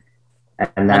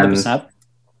 And 100%.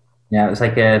 Yeah, it was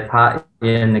like a party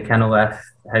in the Kenilworth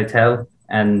Hotel,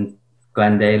 and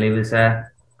Glenn Daly was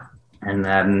there,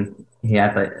 and he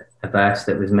had like a verse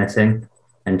that was missing,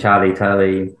 and Charlie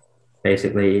Tully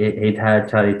basically he'd heard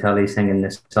Charlie Tully singing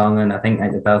this song, and I think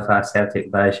like the Belfast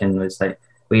Celtic version was like,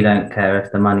 "We don't care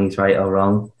if the money's right or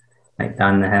wrong, like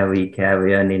down the hell we care.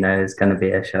 We only know there's going to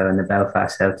be a show, and the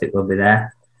Belfast Celtic will be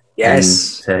there." Yes,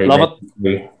 and so he love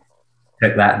it.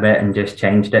 Took that bit and just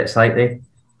changed it slightly.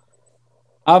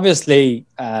 Obviously,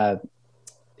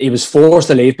 he was forced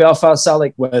to leave Belfast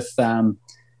Celtic with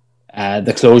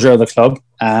the closure of the club.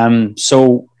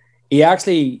 So he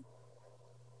actually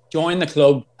joined the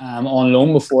club on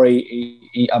loan before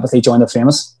he obviously joined the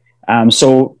Famous.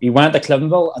 So he went to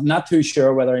Cliftonville. I'm not too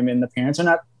sure whether he made an appearance or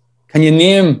not. Can you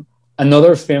name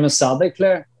another famous Celtic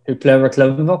player who played for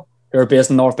Cliftonville, who are based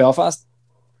in North Belfast?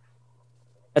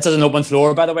 It's an open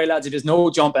floor, by the way, lads. If there's no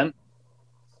jump in.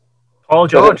 Paul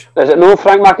George. Is it no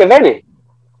Frank McAvenny?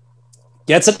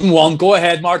 Gets it in one. Go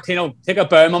ahead, Martino. Take a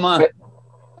bow, my man.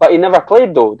 But he never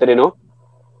played, though, did he know?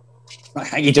 I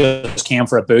think he just came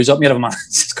for a booze up, mate of a man.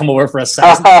 Just come over for a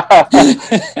second.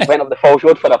 Went up the Falls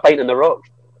Road for a pint in the Rock.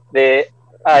 He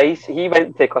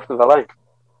went to Cliftonville,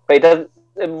 but he did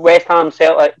West Ham,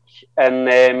 Celtic,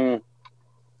 and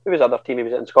who was the other team he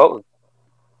was in Scotland?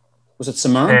 Was it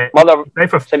St Mirren? He played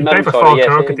for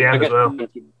Falkirk at the end as well.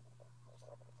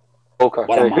 Falkirk.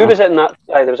 Who was it in that?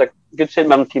 There was a good St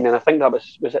Mirren team, and I think that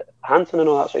was it Hanson and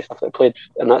all that sort of stuff that played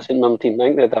in that St Mirren team. I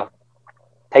think they had a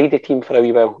tidy team for a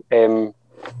wee while.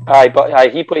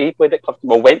 He played at Clifton.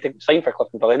 Well, went to sign for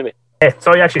Cliftonville anyway. Yeah,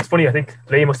 sorry, actually, it's funny. I think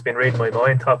Lee must have been reading my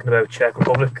mind talking about Czech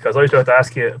Republic, because I was about to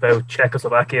ask you about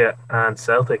Czechoslovakia and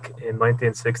Celtic in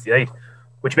 1968.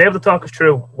 Would you be able to talk us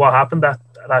through what happened at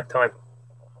that time?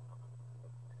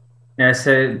 Yeah,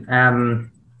 so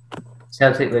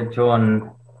Celtic were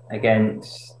drawn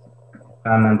against, if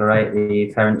I remember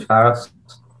rightly, Ferencváros.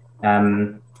 We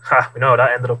know how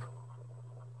that ended up.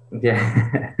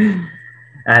 Yeah,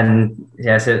 and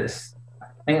yeah, so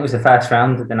I think it was the first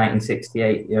round of the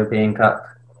 1968 European Cup.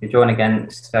 You're drawn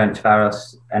against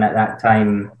Ferencváros, and at that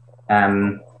time,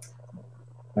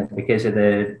 because of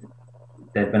there'd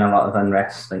been a lot of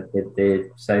unrest, like with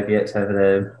the Soviets over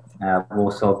the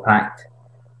Warsaw Pact,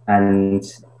 and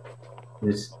it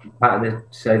was part of the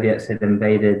Soviets had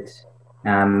invaded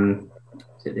the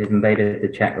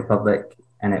Czech Republic,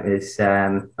 and it was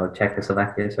or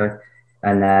Czechoslovakia, sorry,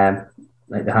 and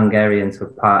like the Hungarians were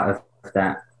part of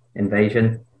that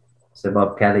invasion. So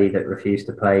Bob Kelly that refused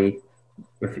to play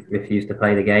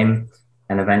the game,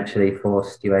 and eventually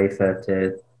forced UEFA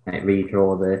to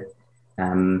redraw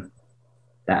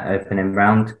that opening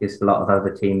round, because a lot of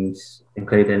other teams,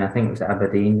 including I think it was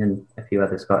Aberdeen and a few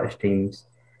other Scottish teams,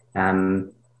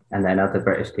 and then other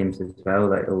British teams as well,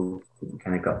 that all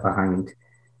kind of got behind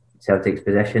Celtic's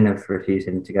position of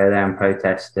refusing to go there in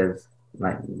protest of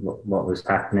like what was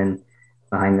happening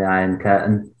behind the Iron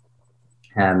Curtain.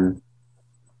 And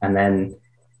then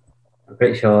I'm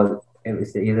pretty sure it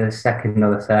was either the second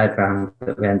or the third round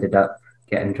that we ended up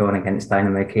getting drawn against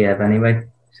Dynamo Kiev anyway,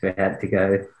 so we had to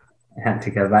go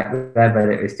back there. But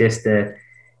it was just the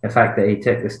fact that he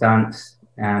took the stance,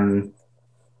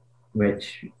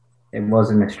 which it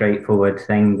wasn't a straightforward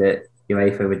thing that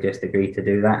UEFA would just agree to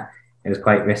do that. It was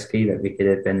quite risky that we could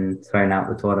have been thrown out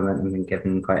the tournament and been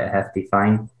given quite a hefty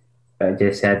fine. But it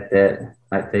just said that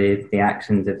like the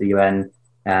actions of the UN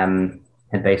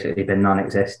had basically been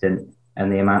non-existent,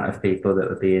 and the amount of people that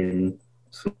were being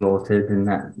slaughtered and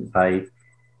that by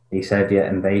the Soviet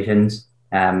invasions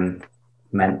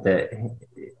meant that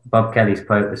Bob Kelly's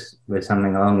quote was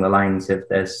something along the lines of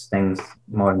 "there's things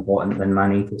more important than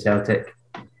money to Celtic,"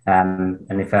 and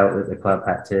they felt that the club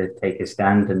had to take a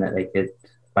stand, and that they could,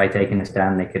 by taking a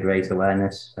stand, they could raise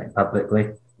awareness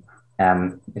publicly.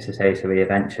 It's to say, so we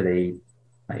eventually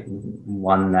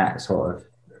won that sort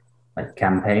of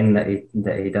campaign that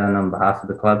he done on behalf of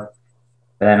the club.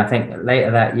 But then I think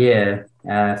later that year,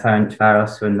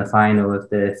 Ferencváros were in the final of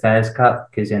the Fairs Cup,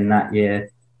 because in that year,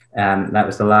 that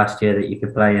was the last year that you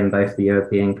could play in both the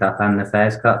European Cup and the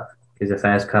Fairs Cup, because the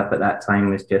Fairs Cup at that time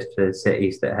was just for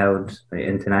cities that held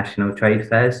international trade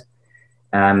fairs.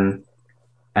 And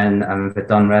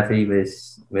Don Revie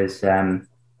was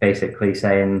basically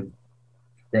saying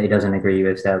that he doesn't agree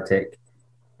with Celtic.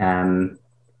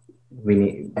 We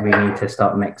need to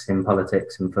stop mixing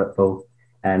politics and football.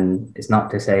 And it's not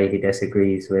to say he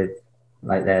disagrees with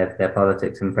like their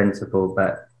politics and principle,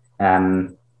 but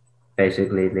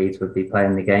basically Leeds would be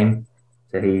playing the game.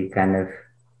 So he kind of,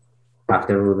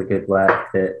 after all the good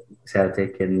work that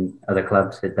Celtic and other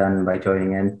clubs had done by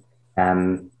joining in,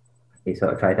 he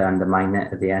sort of tried to undermine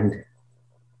it at the end.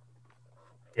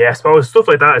 Yeah, I suppose stuff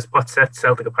like that is what sets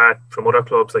Celtic apart from other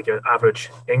clubs, like your average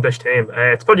English team.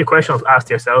 It's probably a question I'll ask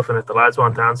yourself, and if the lads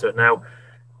want to answer it now,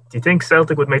 do you think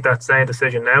Celtic would make that same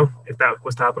decision now if that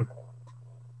was to happen?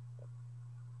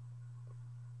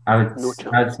 I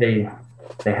would say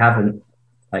they haven't.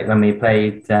 Like when we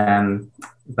played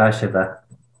Beersheva,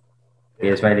 the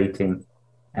Israeli team,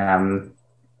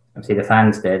 obviously the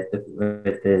fans did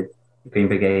with the Green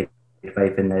Brigade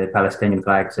waving the Palestinian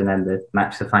flags, and then the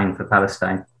match the fine for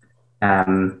Palestine.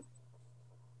 But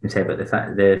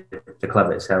the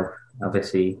club itself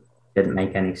obviously didn't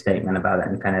make any statement about it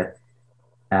and kind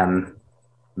of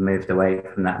moved away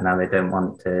from that. Now they don't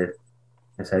want to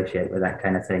associate with that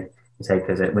kind of thing.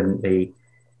 Because it wouldn't be,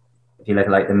 if you look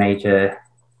at like the major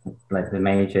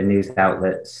news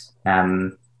outlets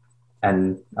and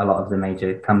a lot of the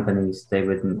major companies, they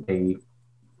wouldn't be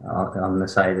on the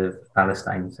side of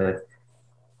Palestine. So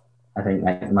I think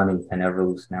like money kind of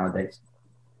rules nowadays.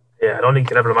 Yeah, I don't think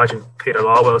you can ever imagine Peter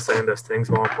Lawwell saying there's things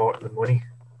more important than money.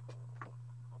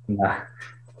 Nah.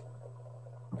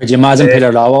 Could you imagine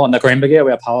Peter Lawwell on the Green Brigade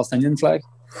with a Palestinian flag?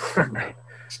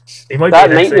 He might that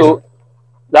be night though.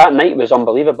 That night was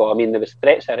unbelievable. I mean, there was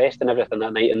threats of arrest and everything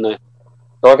that night in the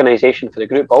organisation for the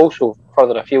group. But also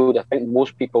further afield, I think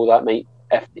most people that night,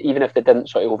 even if they didn't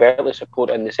sort of overtly support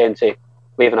it in the sense of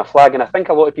waving a flag, and I think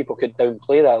a lot of people could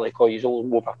downplay that, like, oh, you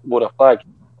only wore a flag.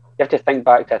 You have to think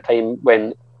back to a time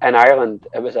when in Ireland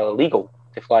it was illegal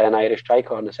to fly an Irish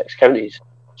tricolour in the 6 counties.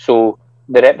 So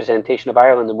the representation of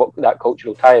Ireland and what that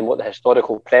cultural tie and what the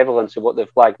historical prevalence of what the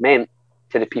flag meant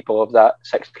to the people of that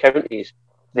 6 counties,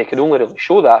 they could only really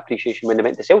show that appreciation when they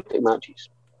went to Celtic matches.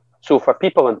 So for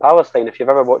people in Palestine, if you've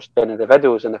ever watched any of the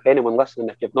videos, and if anyone listening,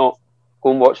 if you've not,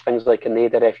 go and watch things like in the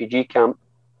Ada refugee camp.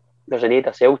 There's an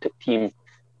Ada Celtic team,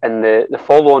 and the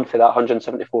follow-on for that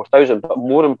 174,000, but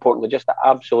more importantly, just the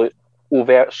absolute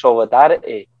overt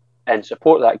solidarity and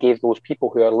support that gave those people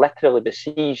who are literally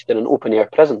besieged in an open-air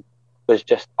prison was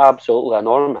just absolutely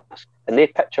enormous. And their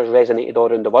pictures resonated all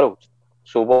around the world.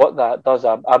 So what that does,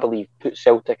 I believe, puts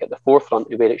Celtic at the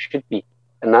forefront of where it should be.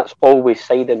 And that's always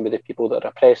siding with the people that are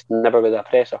oppressed, never with the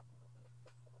oppressor.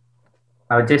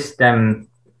 I would just add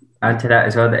to that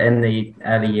as well, that in the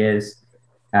early years,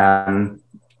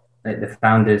 like the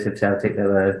founders of Celtic that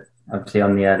were obviously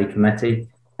on the early committee,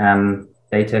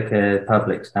 they took a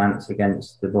public stance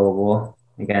against the Boer War,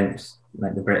 against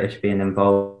like the British being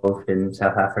involved in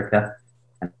South Africa.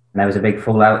 And there was a big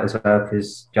fallout as well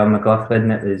because John McLaughlin,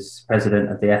 that was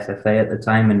president of the SFA at the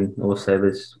time and also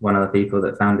was one of the people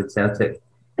that founded Celtic.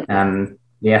 The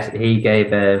SFA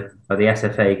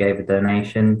gave a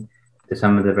donation to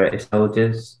some of the British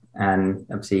soldiers, and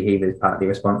obviously he was partly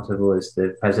responsible as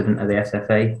the president of the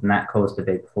SFA, and that caused a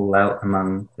big fallout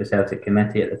among the Celtic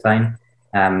committee at the time.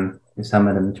 And some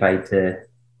of them tried to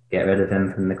get rid of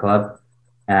him from the club.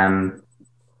 So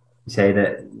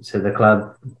the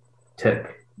club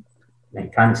took. You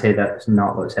can't say that's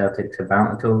not what Celtic's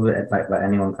about at all. Like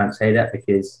anyone can't say that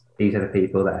because these are the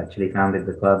people that actually founded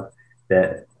the club.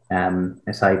 That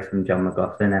aside from John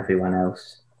McLaughlin, everyone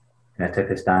else took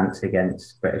a stance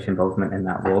against British involvement in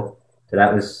that war. So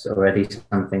that was already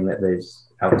something that was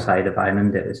outside of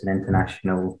Ireland. It was an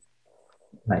international,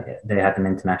 they had an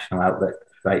international outlook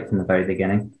right from the very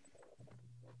beginning.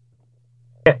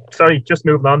 Yeah, sorry, just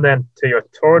moving on then to your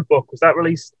third book. Was that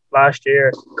released last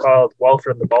year called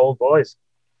Walford and the Bold Boys?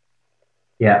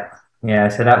 Yeah.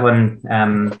 So that one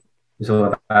was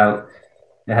all about,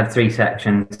 it had 3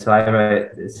 sections. So I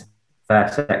wrote this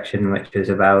first section, which was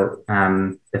about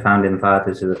the founding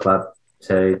fathers of the club.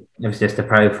 So it was just a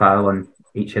profile on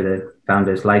each of the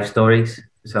founders' life stories.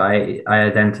 So I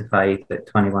identified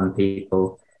 21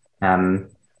 people, and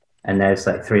there's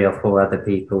 3 or 4 other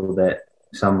people that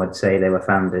some would say they were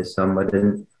founders, some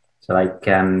wouldn't. So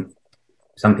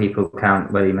some people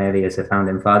count Willie Maley as a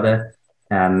founding father,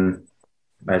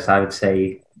 whereas I would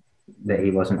say that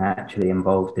he wasn't actually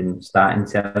involved in starting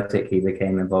Celtic. He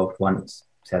became involved once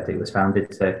Celtic was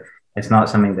founded. So it's not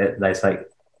something that there's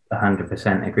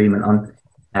 100% agreement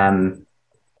on.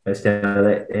 But still,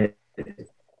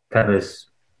 covers,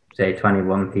 say,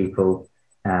 21 people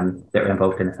that were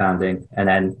involved in the founding. And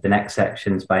then the next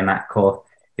section's by Matt Corr,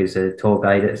 who's a tour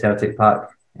guide at Celtic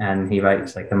Park. And he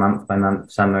writes like a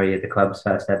month-by-month summary of the club's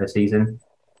first ever season.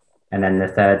 And then the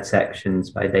third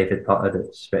section's by David Potter,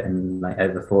 that's written like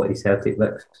over 40 Celtic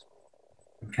books.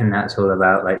 And that's all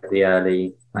about like the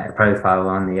early, like a profile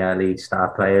on the early star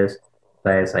players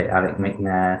like Alec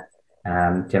McNair,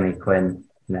 Jimmy Quinn,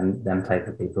 them type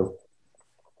of people.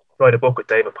 Write a book with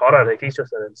David Potter, like he's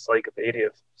just an encyclopedia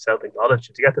of Celtic knowledge.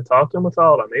 Did you get to talk to him at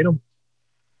all or meet him?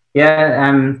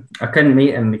 Yeah, I couldn't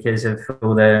meet him because of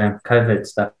all the COVID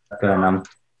stuff going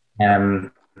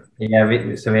on.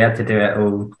 So we had to do it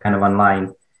all kind of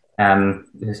online. So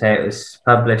it was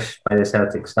published by the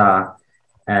Celtic Star,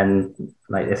 and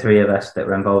like the three of us that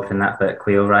were involved in that book,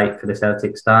 we all write for the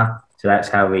Celtic Star. So that's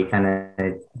how we kind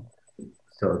of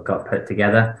sort of got put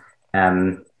together.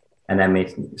 And then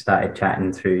we started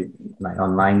chatting through like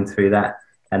online through that.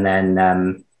 And then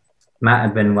Matt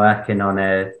had been working on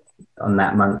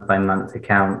that month-by-month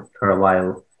account for a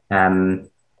while. And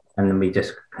then we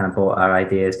just kind of brought our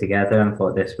ideas together and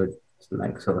thought this would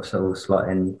like sort of all slot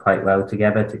in quite well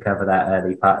together to cover that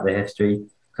early part of the history.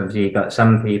 Obviously, you got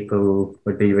some people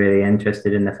would be really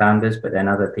interested in the founders, but then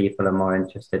other people are more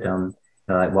interested on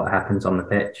like what happens on the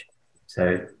pitch.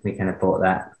 So we kind of brought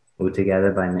that all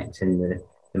together by mixing the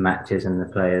matches and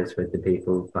the players with the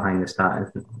people behind the start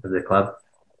of the club.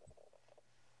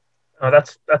 Oh,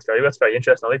 that's very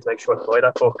interesting. I'd like to make sure to buy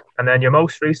that book. And then your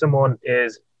most recent one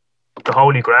is The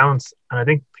Holy Grounds, and I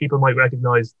think people might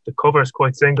recognise the cover is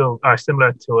quite similar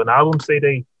to an album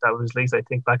CD that was released, I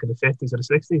think, back in the 50s or the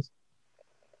 60s.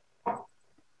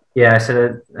 Yeah,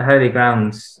 so the Holy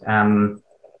Grounds,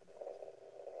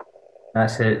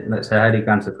 that's the Holy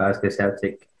Grounds of Glasgow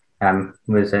Celtic,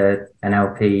 was an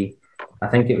LP. I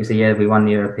think it was the year we won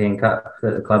the European Cup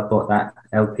that the club bought that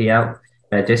LP out.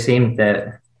 But it just seemed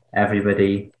that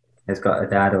everybody has got a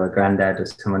dad or a granddad or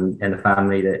someone in the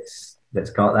family that's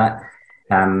got that.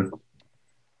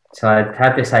 So I'd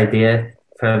had this idea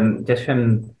from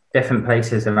different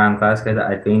places around Glasgow that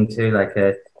I'd been to, like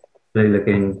a Blue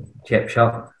Lagoon chip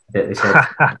shop that they said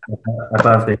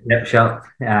above the chip shop.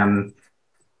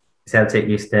 Celtic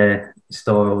used to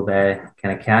store all their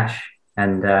kind of cash,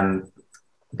 and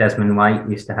Desmond White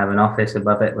used to have an office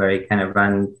above it where he kind of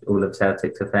ran all of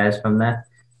Celtic's affairs from there.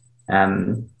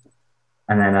 And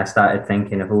then I started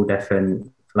thinking of all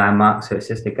different landmarks. So it's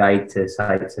just a guide to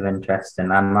sites of interest and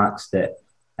landmarks that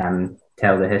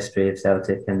tell the history of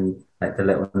Celtic and like the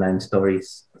little known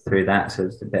stories through that. So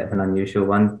it's a bit of an unusual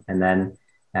one. And then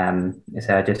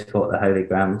so I just thought the Holy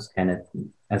Grounds kind of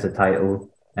as a title,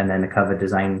 and then the cover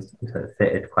design sort of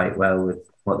fitted quite well with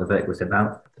what the book was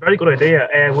about. It's a very good idea.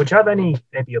 Would you have any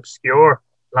maybe obscure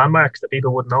landmarks that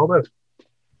people wouldn't know about?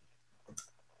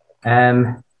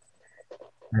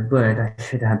 I would. I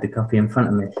should have had the copy in front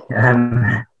of me.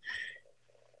 I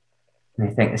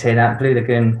think say that Blue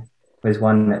Lagoon was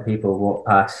one that people walk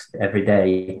past every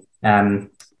day. One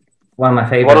of my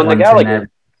favourite ones. On the Gallagher?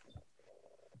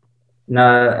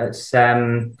 No, it's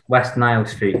West Nile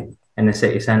Street in the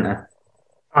city centre.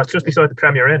 Oh, it's just beside the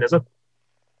Premier Inn, is it?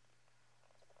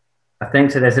 I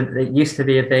think so. It used to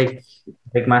be a big,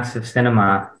 massive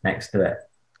cinema next to it.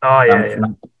 Oh yeah.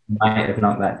 Might have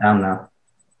knocked that down now.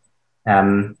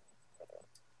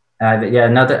 But yeah,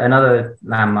 another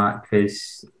landmark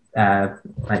is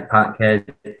like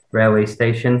Parkhead railway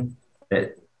station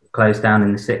that closed down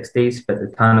in the 60s, but the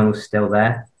tunnel's still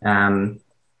there. And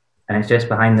it's just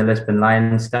behind the Lisbon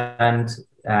Lions stand.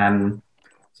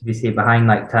 So you see behind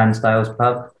like Turnstiles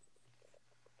pub,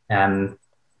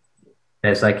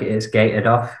 there's like it's gated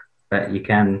off, but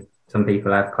some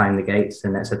people have climbed the gates,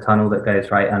 and it's a tunnel that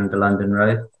goes right under London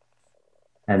Road.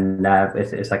 And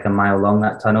it's like a mile long,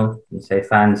 that tunnel. You say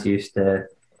fans used to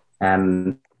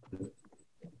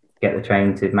get the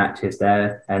train to matches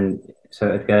there, and so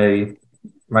it'd go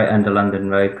right under London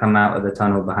Road, come out of the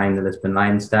tunnel behind the Lisbon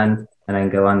Lions stand, and then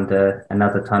go under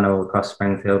another tunnel across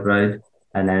Springfield Road,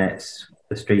 and then it's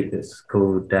the street that's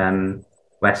called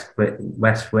West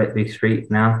Whitley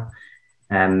Street now.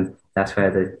 That's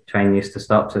where the train used to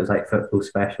stop. So it was like football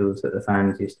specials that the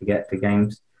fans used to get to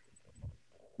games.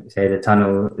 So the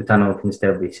tunnel can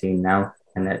still be seen now,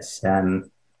 and it's got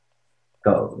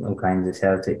all kinds of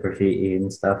Celtic graffiti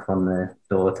and stuff on the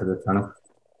door to the tunnel.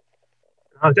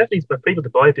 Oh, definitely for people to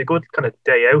buy. It'd be a good kind of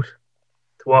day out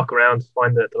to walk around,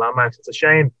 find the landmarks. It's a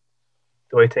shame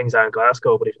the way things are in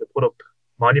Glasgow, but if they put up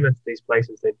monuments to these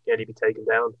places, they'd nearly be taken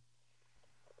down.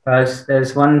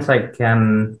 There's ones like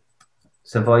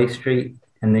Savoy Street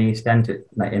in the East End,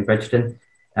 like in Bridgeton,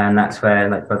 and that's where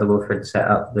like Brother Wilfred set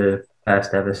up the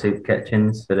first ever soup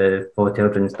kitchens for the 4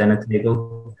 children's dinner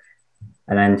table.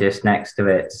 And then just next to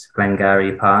it's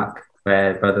Glengarry Park,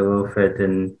 where Brother Wilfred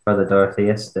and Brother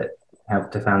Dorotheus, that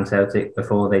helped to found Celtic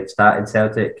before they'd started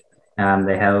Celtic,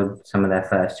 they held some of their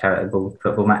first charitable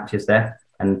football matches there,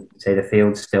 and say the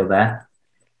field's still there.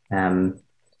 So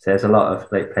there's a lot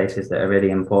of like places that are really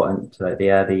important to like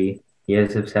the early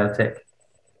years of Celtic.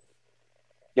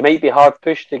 You might be hard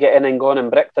pushed to get in and gone in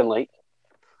Brixton, like.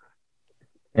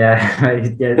 Yeah,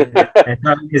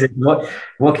 it's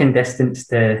walking distance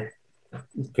to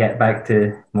get back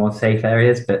to more safe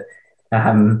areas, but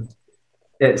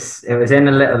it was in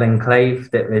a little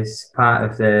enclave that was part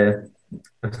of it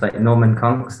was like Norman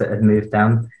conks that had moved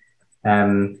down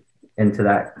into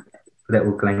that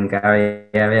little Glengarry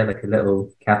area, like a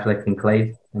little Catholic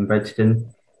enclave in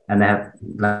Bridgeton, and they have,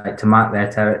 like, to mark their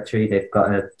territory, they've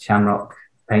got a shamrock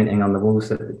painting on the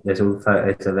walls. There's all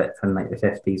photos of it from like the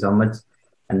 50s onwards,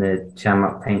 and the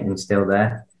shamrock painting's still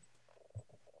there.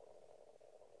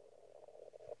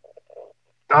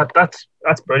 That's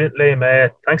brilliant,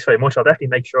 Liam. Thanks very much. I'll definitely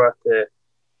make sure to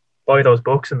buy those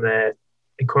books and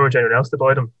encourage anyone else to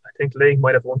buy them. I think Lee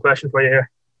might have one question for you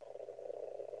here.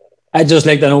 I'd just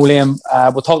like to know, Liam,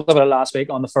 we talked about it last week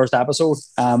on the first episode.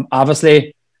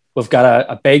 Obviously, we've got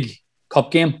a big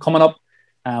cup game coming up.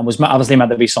 Was obviously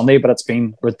meant to be Sunday, but it's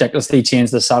been ridiculously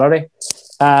changed to Saturday.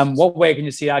 What way can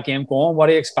you see that game going? What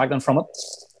are you expecting from it?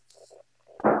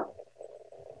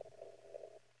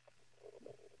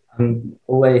 I'm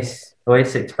always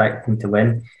expecting to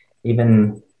win,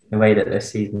 even the way that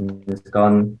this season has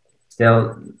gone.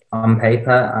 Still, on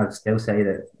paper, I'd still say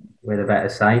that we're the better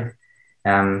side.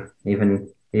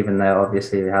 Even though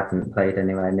obviously we haven't played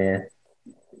anywhere near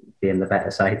being the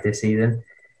better side this season.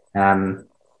 I'll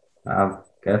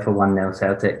go for 1-0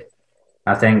 Celtic.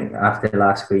 I think after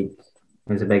last week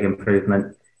it was a big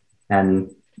improvement, and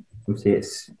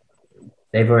obviously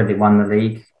they've already won the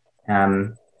league.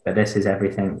 But this is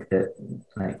everything that,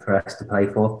 like, for us to play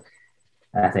for.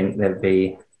 I think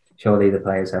surely the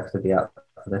players have to be up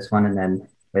for this one, and then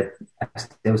I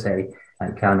still say,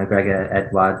 like, Cal McGregor,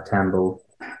 Edouard, Turnbull,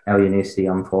 El Yunusi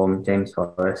on form, James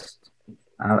Forrest.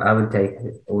 I would take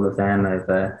all of them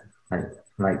over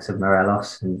likes of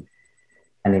Morelos and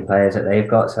any players that they've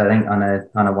got. So I think on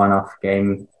a one-off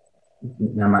game,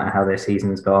 no matter how their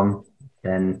season's gone,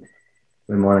 then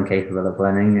we're more than capable of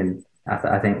winning, and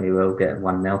I think we will get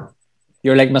 1-0.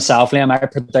 You're like myself, Liam. I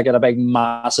predicted a big,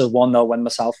 massive 1-0 win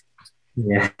myself.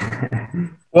 Yeah.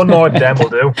 One more than them will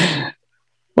do.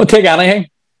 We'll take anything.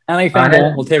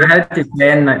 We'll take it. I heard you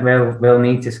saying that we'll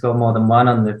need to score more than one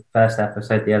on the first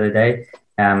episode the other day,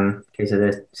 because of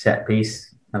the set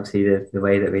piece. Obviously, the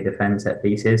way that we defend set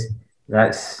pieces.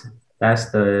 That's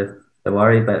the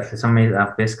worry. But for some reason,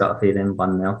 I've just got a feeling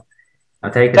 1-0. I'll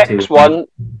take it 6-1.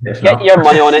 Get your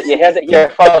money on it. You heard it here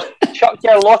first. Chuck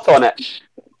your lot on it.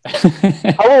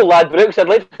 Hello, lad Brooks. I'd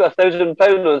like to put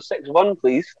 £1,000 on 6-1,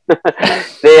 please.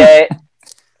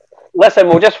 Listen,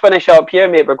 we'll just finish up here,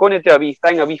 mate. We're going to do a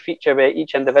wee feature with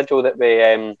each individual that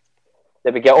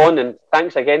we get on. And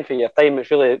thanks again for your time.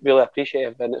 It's really, really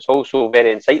appreciative, and it's also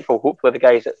very insightful. Hopefully, the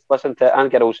guys that listen to it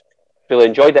and girls really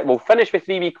enjoyed it. We'll finish with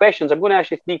 3 wee questions. I'm going to ask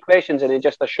you 3 questions and then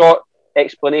just a short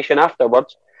explanation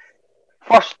afterwards.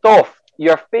 First off,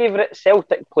 your favourite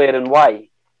Celtic player and why?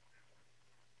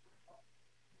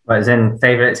 What, as in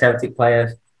favourite Celtic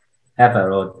player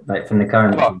ever, or like from the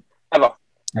current team?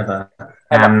 Ever.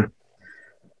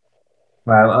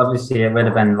 Well, obviously it would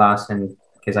have been Larsson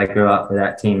because I grew up with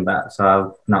that team, but so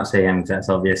I'll not say him because that's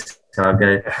obvious. So I'll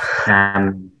go.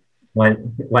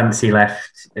 Once he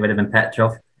left, it would have been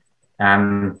Petrov.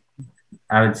 I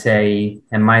would say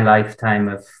in my lifetime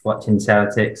of watching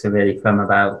Celtic, so really from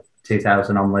about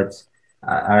 2000 onwards,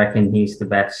 I reckon he's the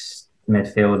best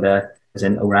midfielder as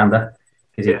an all-rounder,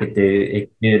 because he could do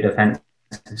the defensive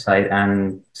side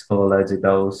and score loads of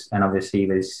goals, and obviously he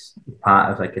was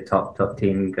part of like a top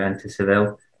team going to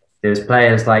Seville. There's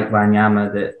players like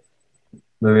Wanyama that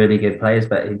were really good players,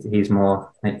 but he's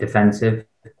more like defensive.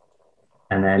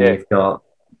 And then you've got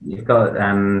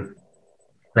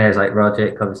players like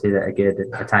Rogic, obviously, that are good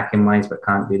at attacking wise but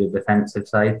can't do the defensive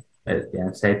side. But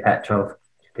say Petrov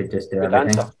could just do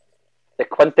everything. Answer. The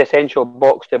quintessential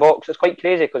box to box. It's quite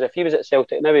crazy because if he was at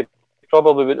Celtic now, he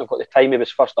probably wouldn't have got the time he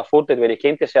was first afforded when he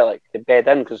came to Celtic to bed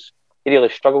in, because he really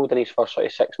struggled in his first sort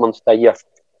of 6 months to a year.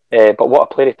 But what a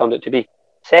player he turned out to be.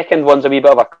 Second one's a wee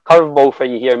bit of a curveball for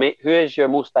you here, mate. Who is your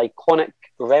most iconic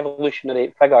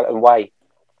revolutionary figure and why?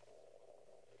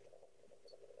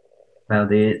 Well,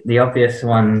 the obvious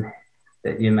one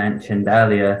that you mentioned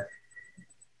earlier,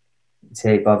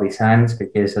 say Bobby Sands,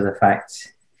 because of the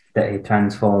fact that he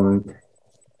transformed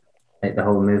like the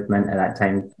whole movement at that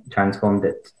time transformed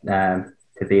it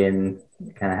to being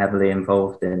kind of heavily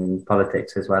involved in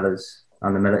politics as well as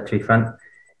on the military front.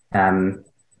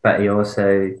 But he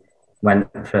also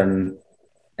went from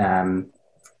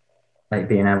like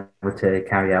being able to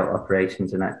carry out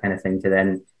operations and that kind of thing to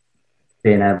then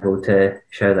being able to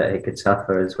show that he could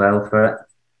suffer as well for it.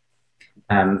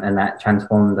 And that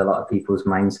transformed a lot of people's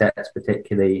mindsets,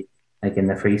 particularly like in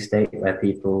the Free State, where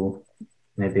people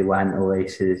maybe weren't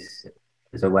always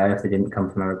as aware, if they didn't come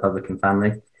from a Republican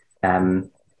family, that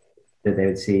they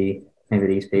would see maybe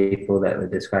these people that were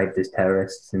described as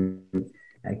terrorists and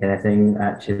that kind of thing.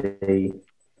 Actually,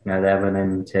 they're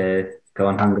willing to go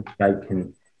on hunger strike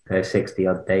and go 60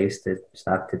 odd days to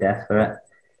starve to death for it.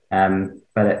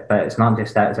 But it's not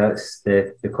just that. So it's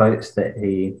the quotes that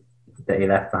he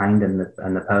left behind and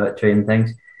the poetry and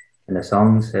things and the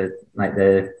songs. So like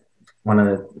one of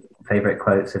the favorite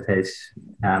quotes of his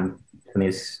from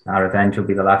his "Our revenge will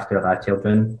be the laughter of our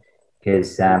children,"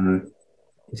 because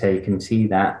so you can see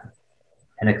that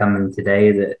in a coming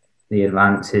today that the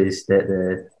advances that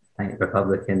the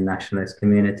Republican nationalist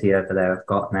community over there have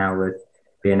got now with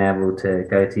being able to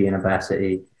go to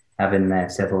university, having their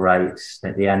civil rights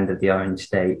at the end of the Orange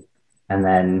State, and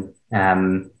then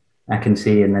I can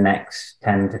see in the next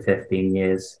 10 to 15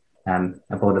 years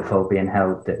a border poll being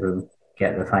held that will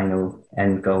get the final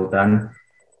end goal done.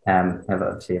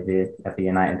 Obviously of the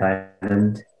United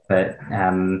Ireland, but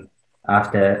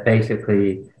after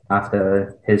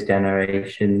his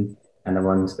generation and the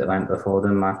ones that went before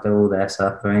them, after all their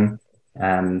suffering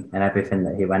and everything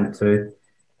that he went through,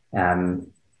 that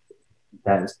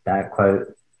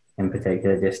quote in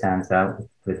particular just stands out.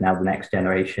 With now the next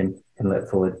generation can look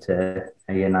forward to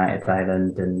a united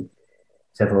Ireland and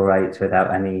civil rights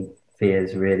without any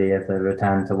fears really of a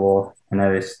return to war. I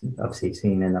know it's obviously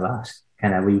seen in the last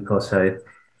kind of week or so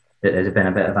that there's been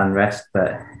a bit of unrest,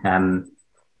 but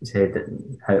say that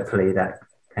hopefully that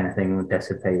kind of thing will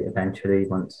dissipate eventually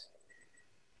once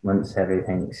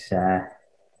everything's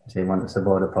once the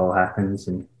border poll happens,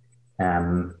 and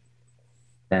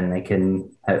then they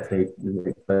can hopefully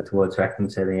go towards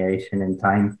reconciliation in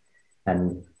time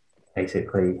and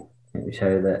basically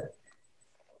show that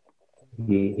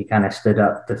he kind of stood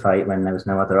up to fight when there was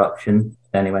no other option.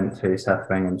 Then he went through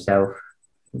suffering himself.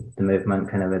 The movement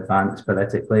kind of advanced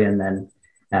politically, and then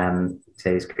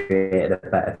he's created a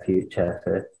better future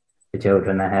for the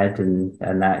children ahead, and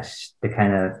that's the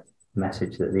kind of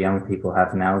message that the young people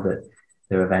have now, that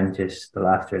the revenge is the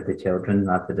laughter of the children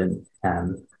rather than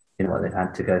what they've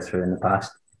had to go through in the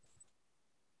past.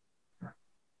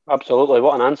 Absolutely,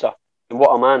 what an answer and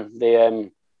what a man. The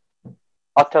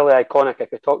utterly iconic. I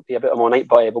could talk to you about him all night,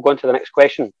 but we'll go on to the next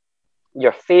question.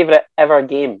 Your favourite ever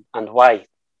game and why?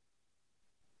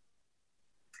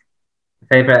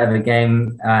 Favourite ever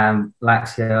game,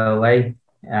 Lazio away,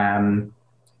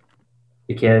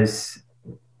 because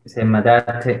my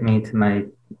dad took me to my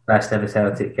best ever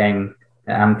Celtic game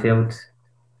at Anfield.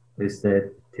 It was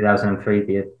the 2003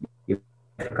 the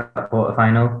UEFA Cup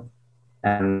quarter-final.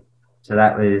 So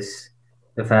that was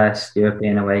the first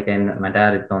European away game that my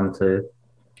dad had gone to.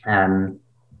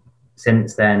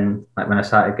 Since then, like when I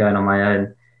started going on my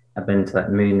own, I've been to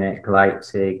Munich,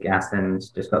 Leipzig, Athens,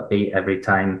 just got beat every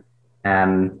time.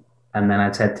 And then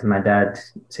I said to my dad,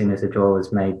 as soon as the draw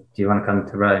was made, do you want to come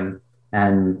to Rome?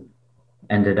 And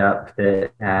ended up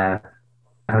that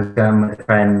I was going with a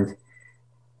friend,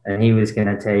 and he was going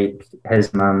to take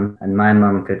his mum, and my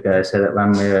mum could go, so that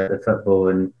when we were at the football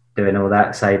and doing all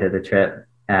that side of the trip,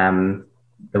 the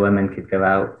women could go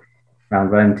out around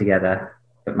Rome together.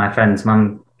 But my friend's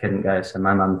mum couldn't go, so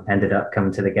my mum ended up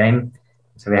coming to the game.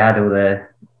 So we had all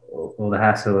the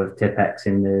hassle of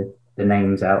Tipp-Exing the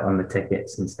names out on the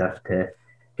tickets and stuff to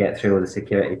get through all the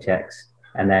security checks,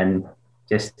 and then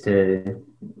just to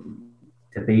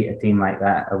beat a team like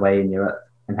that away in Europe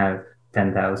and have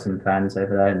 10,000 fans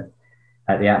over there,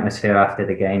 and the atmosphere after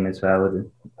the game as well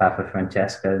with Papa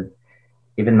Francesco,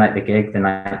 even like the gig the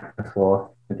night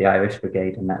before with the Irish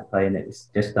Brigade and that playing, it was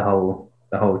just the whole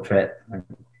trip.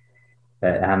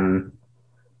 But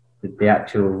the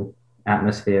actual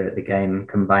atmosphere at the game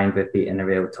combined with beating a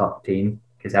real top team,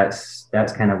 because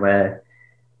that's kind of where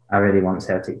I really want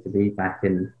Celtic to be, back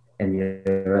in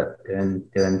Europe,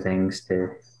 doing things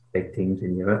to big teams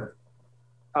in Europe.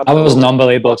 That was an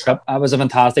unbelievable trip. That was a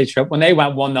fantastic trip. When they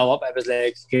went 1-0 up, it was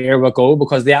like, here we go,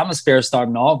 because the atmosphere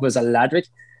starting off was electric.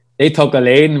 They took a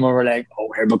lead and we were like,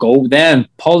 oh, here we go. Then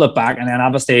pulled it back, and then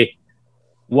obviously,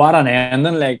 what an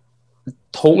ending, like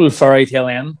total fairy tale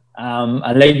end.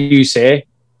 And like you say,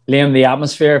 Liam, the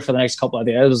atmosphere for the next couple of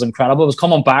days was incredible. It was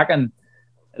coming back, and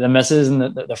the missus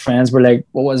and the friends were like,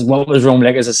 what was Rome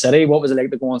like as a city? What was it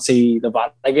like to go and see the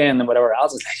Vatican and whatever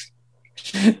else? It's like,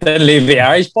 didn't leave the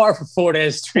Irish bar for 4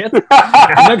 days straight.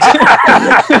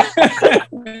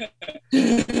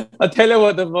 I'll tell you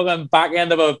what the fucking back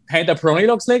end of a pint of Peroni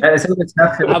looks like.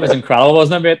 That was incredible,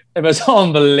 wasn't it, mate? It was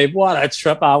unbelievable. What a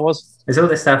trip that was. There's all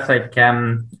this stuff like,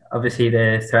 obviously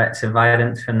the threats of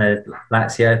violence from the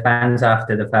Lazio fans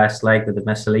after the first leg with the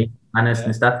Mussolini manners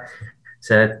and stuff.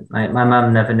 So like, my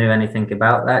mum never knew anything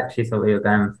about that. She thought we were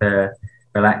going for a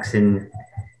relaxing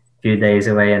few days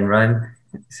away in Rome.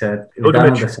 So we've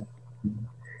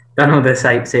done all the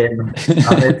sightseeing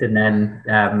of it, and then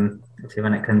so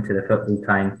when it comes to the football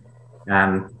time,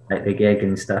 like the gig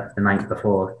and stuff the night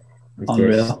before, it was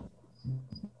unreal.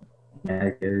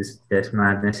 It was just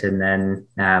madness. And then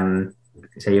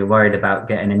so you're worried about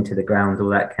getting into the ground, all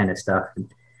that kind of stuff.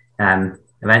 And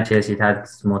eventually, as you'd had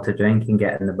some more to drink and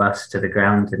getting the bus to the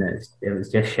ground, and it was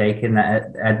just shaking.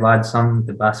 That Edward song,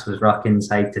 the bus was rocking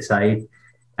side to side,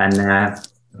 and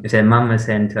so Mum was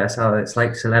saying to us, "Oh, it's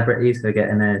like celebrities. We're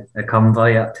getting a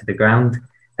convoy up to the ground."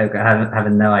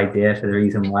 Having no idea for the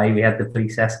reason why we had the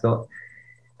police escort,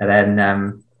 and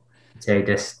then so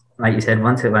just like you said,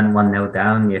 once it went 1-0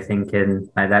 down, you're thinking,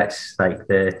 like, that's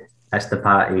the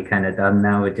party kind of done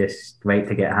now. We just wait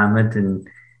to get hammered, and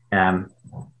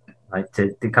like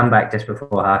to come back just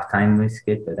before half time was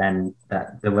good, but then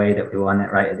the way that we won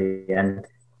it right at the end,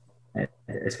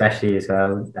 especially as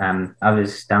well. I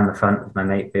was down the front with my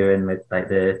mate Buren with like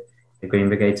the Green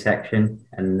Brigade section,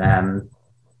 and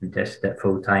just at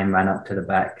full time ran up to the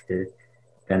back to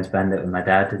go and spend it with my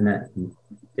dad, isn't it? And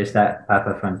just that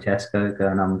Papa Francesco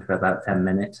going on for about 10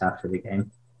 minutes after the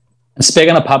game. And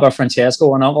speaking of Papa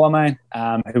Francesco, an uncle of mine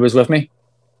who was with me,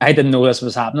 I didn't know this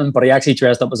was happening, but he actually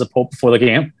dressed up as a pope before the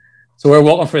game. So we're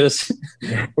walking through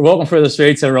the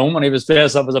streets of Rome, and he was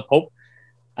dressed up as a pope.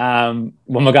 When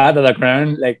we got to the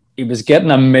ground, like, he was getting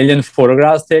a million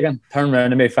photographs taken. Turned around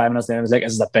to me 5 minutes later and was like,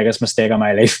 "This is the biggest mistake of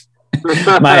my life."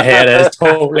 My head is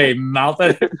totally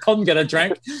melted. Couldn't get a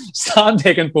drink. Stand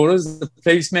taking photos. The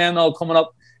policemen all coming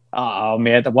up. Oh,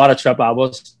 mate, what a trip that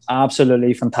was.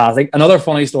 Absolutely fantastic. Another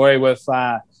funny story with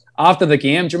after the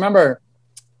game. Do you remember?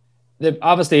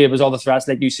 Obviously, it was all the threats,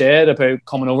 like you said, about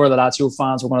coming over. The Lazio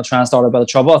fans were going to try and start a bit of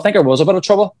trouble. I think there was a bit of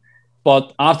trouble.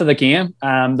 But after the game,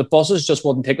 the buses just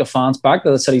wouldn't take the fans back to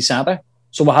the city centre.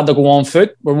 So we had to go on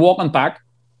foot. We're walking back.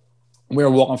 We were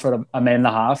walking for a mile and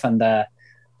a half, and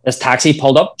this taxi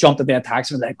pulled up, jumped into a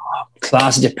taxi, and was like, "Oh,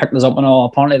 class, you picked us up," and all.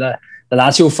 Apparently the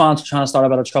Lazio fans were trying to start a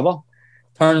bit of trouble.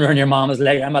 Turned around, your mom was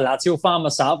like, "I'm a Lazio fan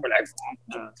myself." We're like,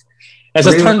 it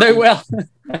just turned out well.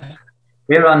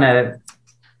 we were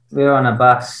on a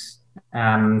bus.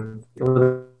 All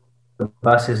the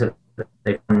buses at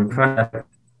in front of it,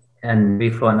 and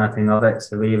we thought nothing of it,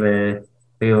 so we were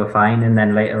fine. And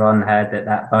then later on, heard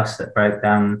that bus that broke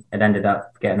down, it ended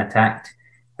up getting attacked,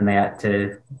 and they had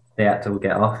to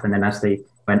get off. And then as they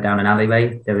went down an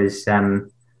alleyway, there was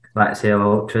Lazio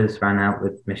ultras ran out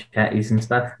with machetes and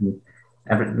stuff, and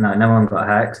no one got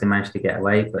hurt because they managed to get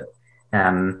away. But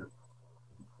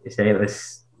you say it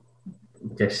was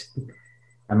just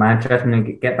a mad trip. And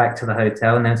then get back to the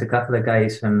hotel, and there was a couple of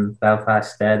guys from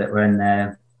Belfast there that were in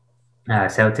their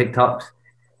Celtic tops,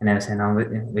 and they were saying, "Oh,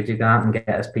 would you go out and get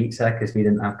us pizza because we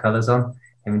didn't have colours on?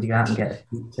 And would you go out and get us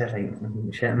pizza?" Like,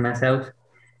 I'm shitting myself.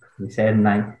 And he said,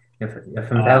 "Like, you're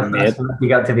from Belfast, you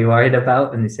got to be worried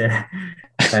about." And he said,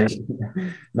 like,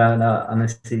 no,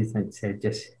 honestly, he said,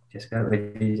 just go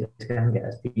and get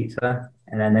us pizza.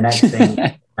 And then the next thing,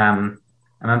 I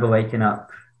remember waking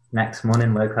up next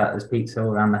morning, woke up, there's pizza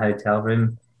all around the hotel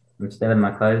room. I'm still in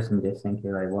my clothes and just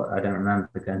thinking, like, what? I don't remember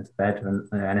going to bed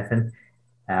or anything.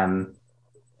 And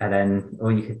then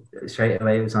straight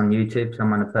away, it was on YouTube.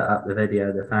 Someone had put up the video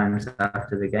of the fans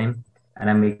after the game. And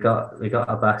then we got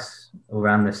a bus all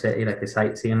around the city, like a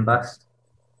sightseeing bus,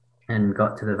 and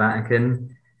got to the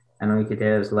Vatican. And all you could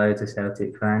hear was loads of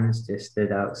Celtic fans just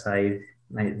stood outside,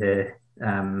 like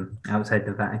outside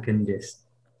the Vatican, just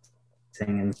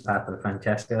singing Papa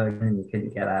Francesco, and you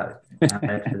couldn't get out of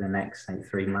bed for the next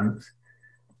 3 months.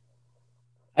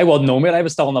 I wouldn't know, mate. I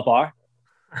was still in the bar.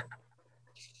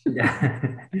 Yeah.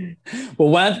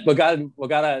 We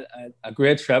got a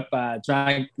great trip.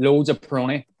 Drank loads of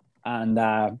Peroni, and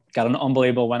got an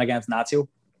unbelievable win against Lazio.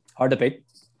 Hard to beat.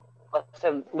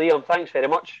 Listen, Liam, thanks very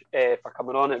much for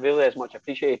coming on. It really is much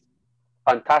appreciated.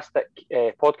 Fantastic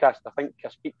podcast. I think I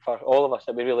speak for all of us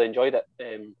that we really enjoyed it.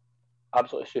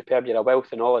 Absolutely superb. You're a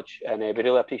wealth of knowledge, and we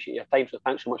really appreciate your time. So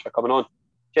thanks so much for coming on.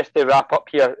 Just to wrap up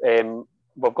here,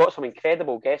 we've got some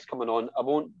incredible guests coming on. I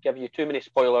won't give you too many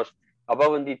spoilers. I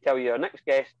will indeed tell you our next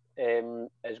guest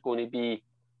is going to be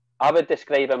I would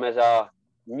describe him as a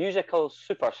musical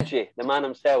super G, the man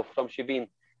himself from Shubin.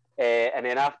 And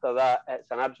then after that, it's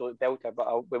an absolute belter,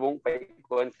 but we won't quite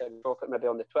go into it and talk it maybe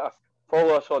on the Twitter.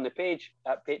 Follow us on the page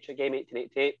at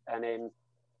PatriotGame1888 and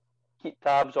keep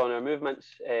tabs on our movements.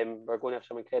 We're going to have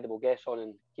some incredible guests on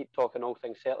and keep talking all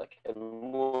things Celtic and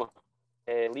more.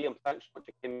 Liam, thanks so much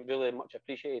again, really much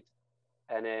appreciated.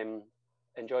 And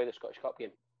enjoy the Scottish Cup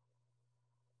game.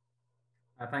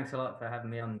 Thanks a lot for having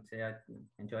me on. I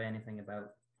enjoy anything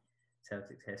about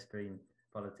Celtic's history and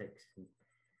politics. And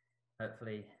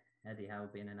hopefully Eddie Howe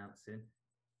being announced soon.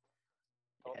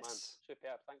 Top man,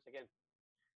 superb. Thanks again.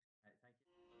 Right,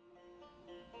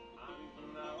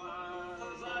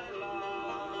 thank you.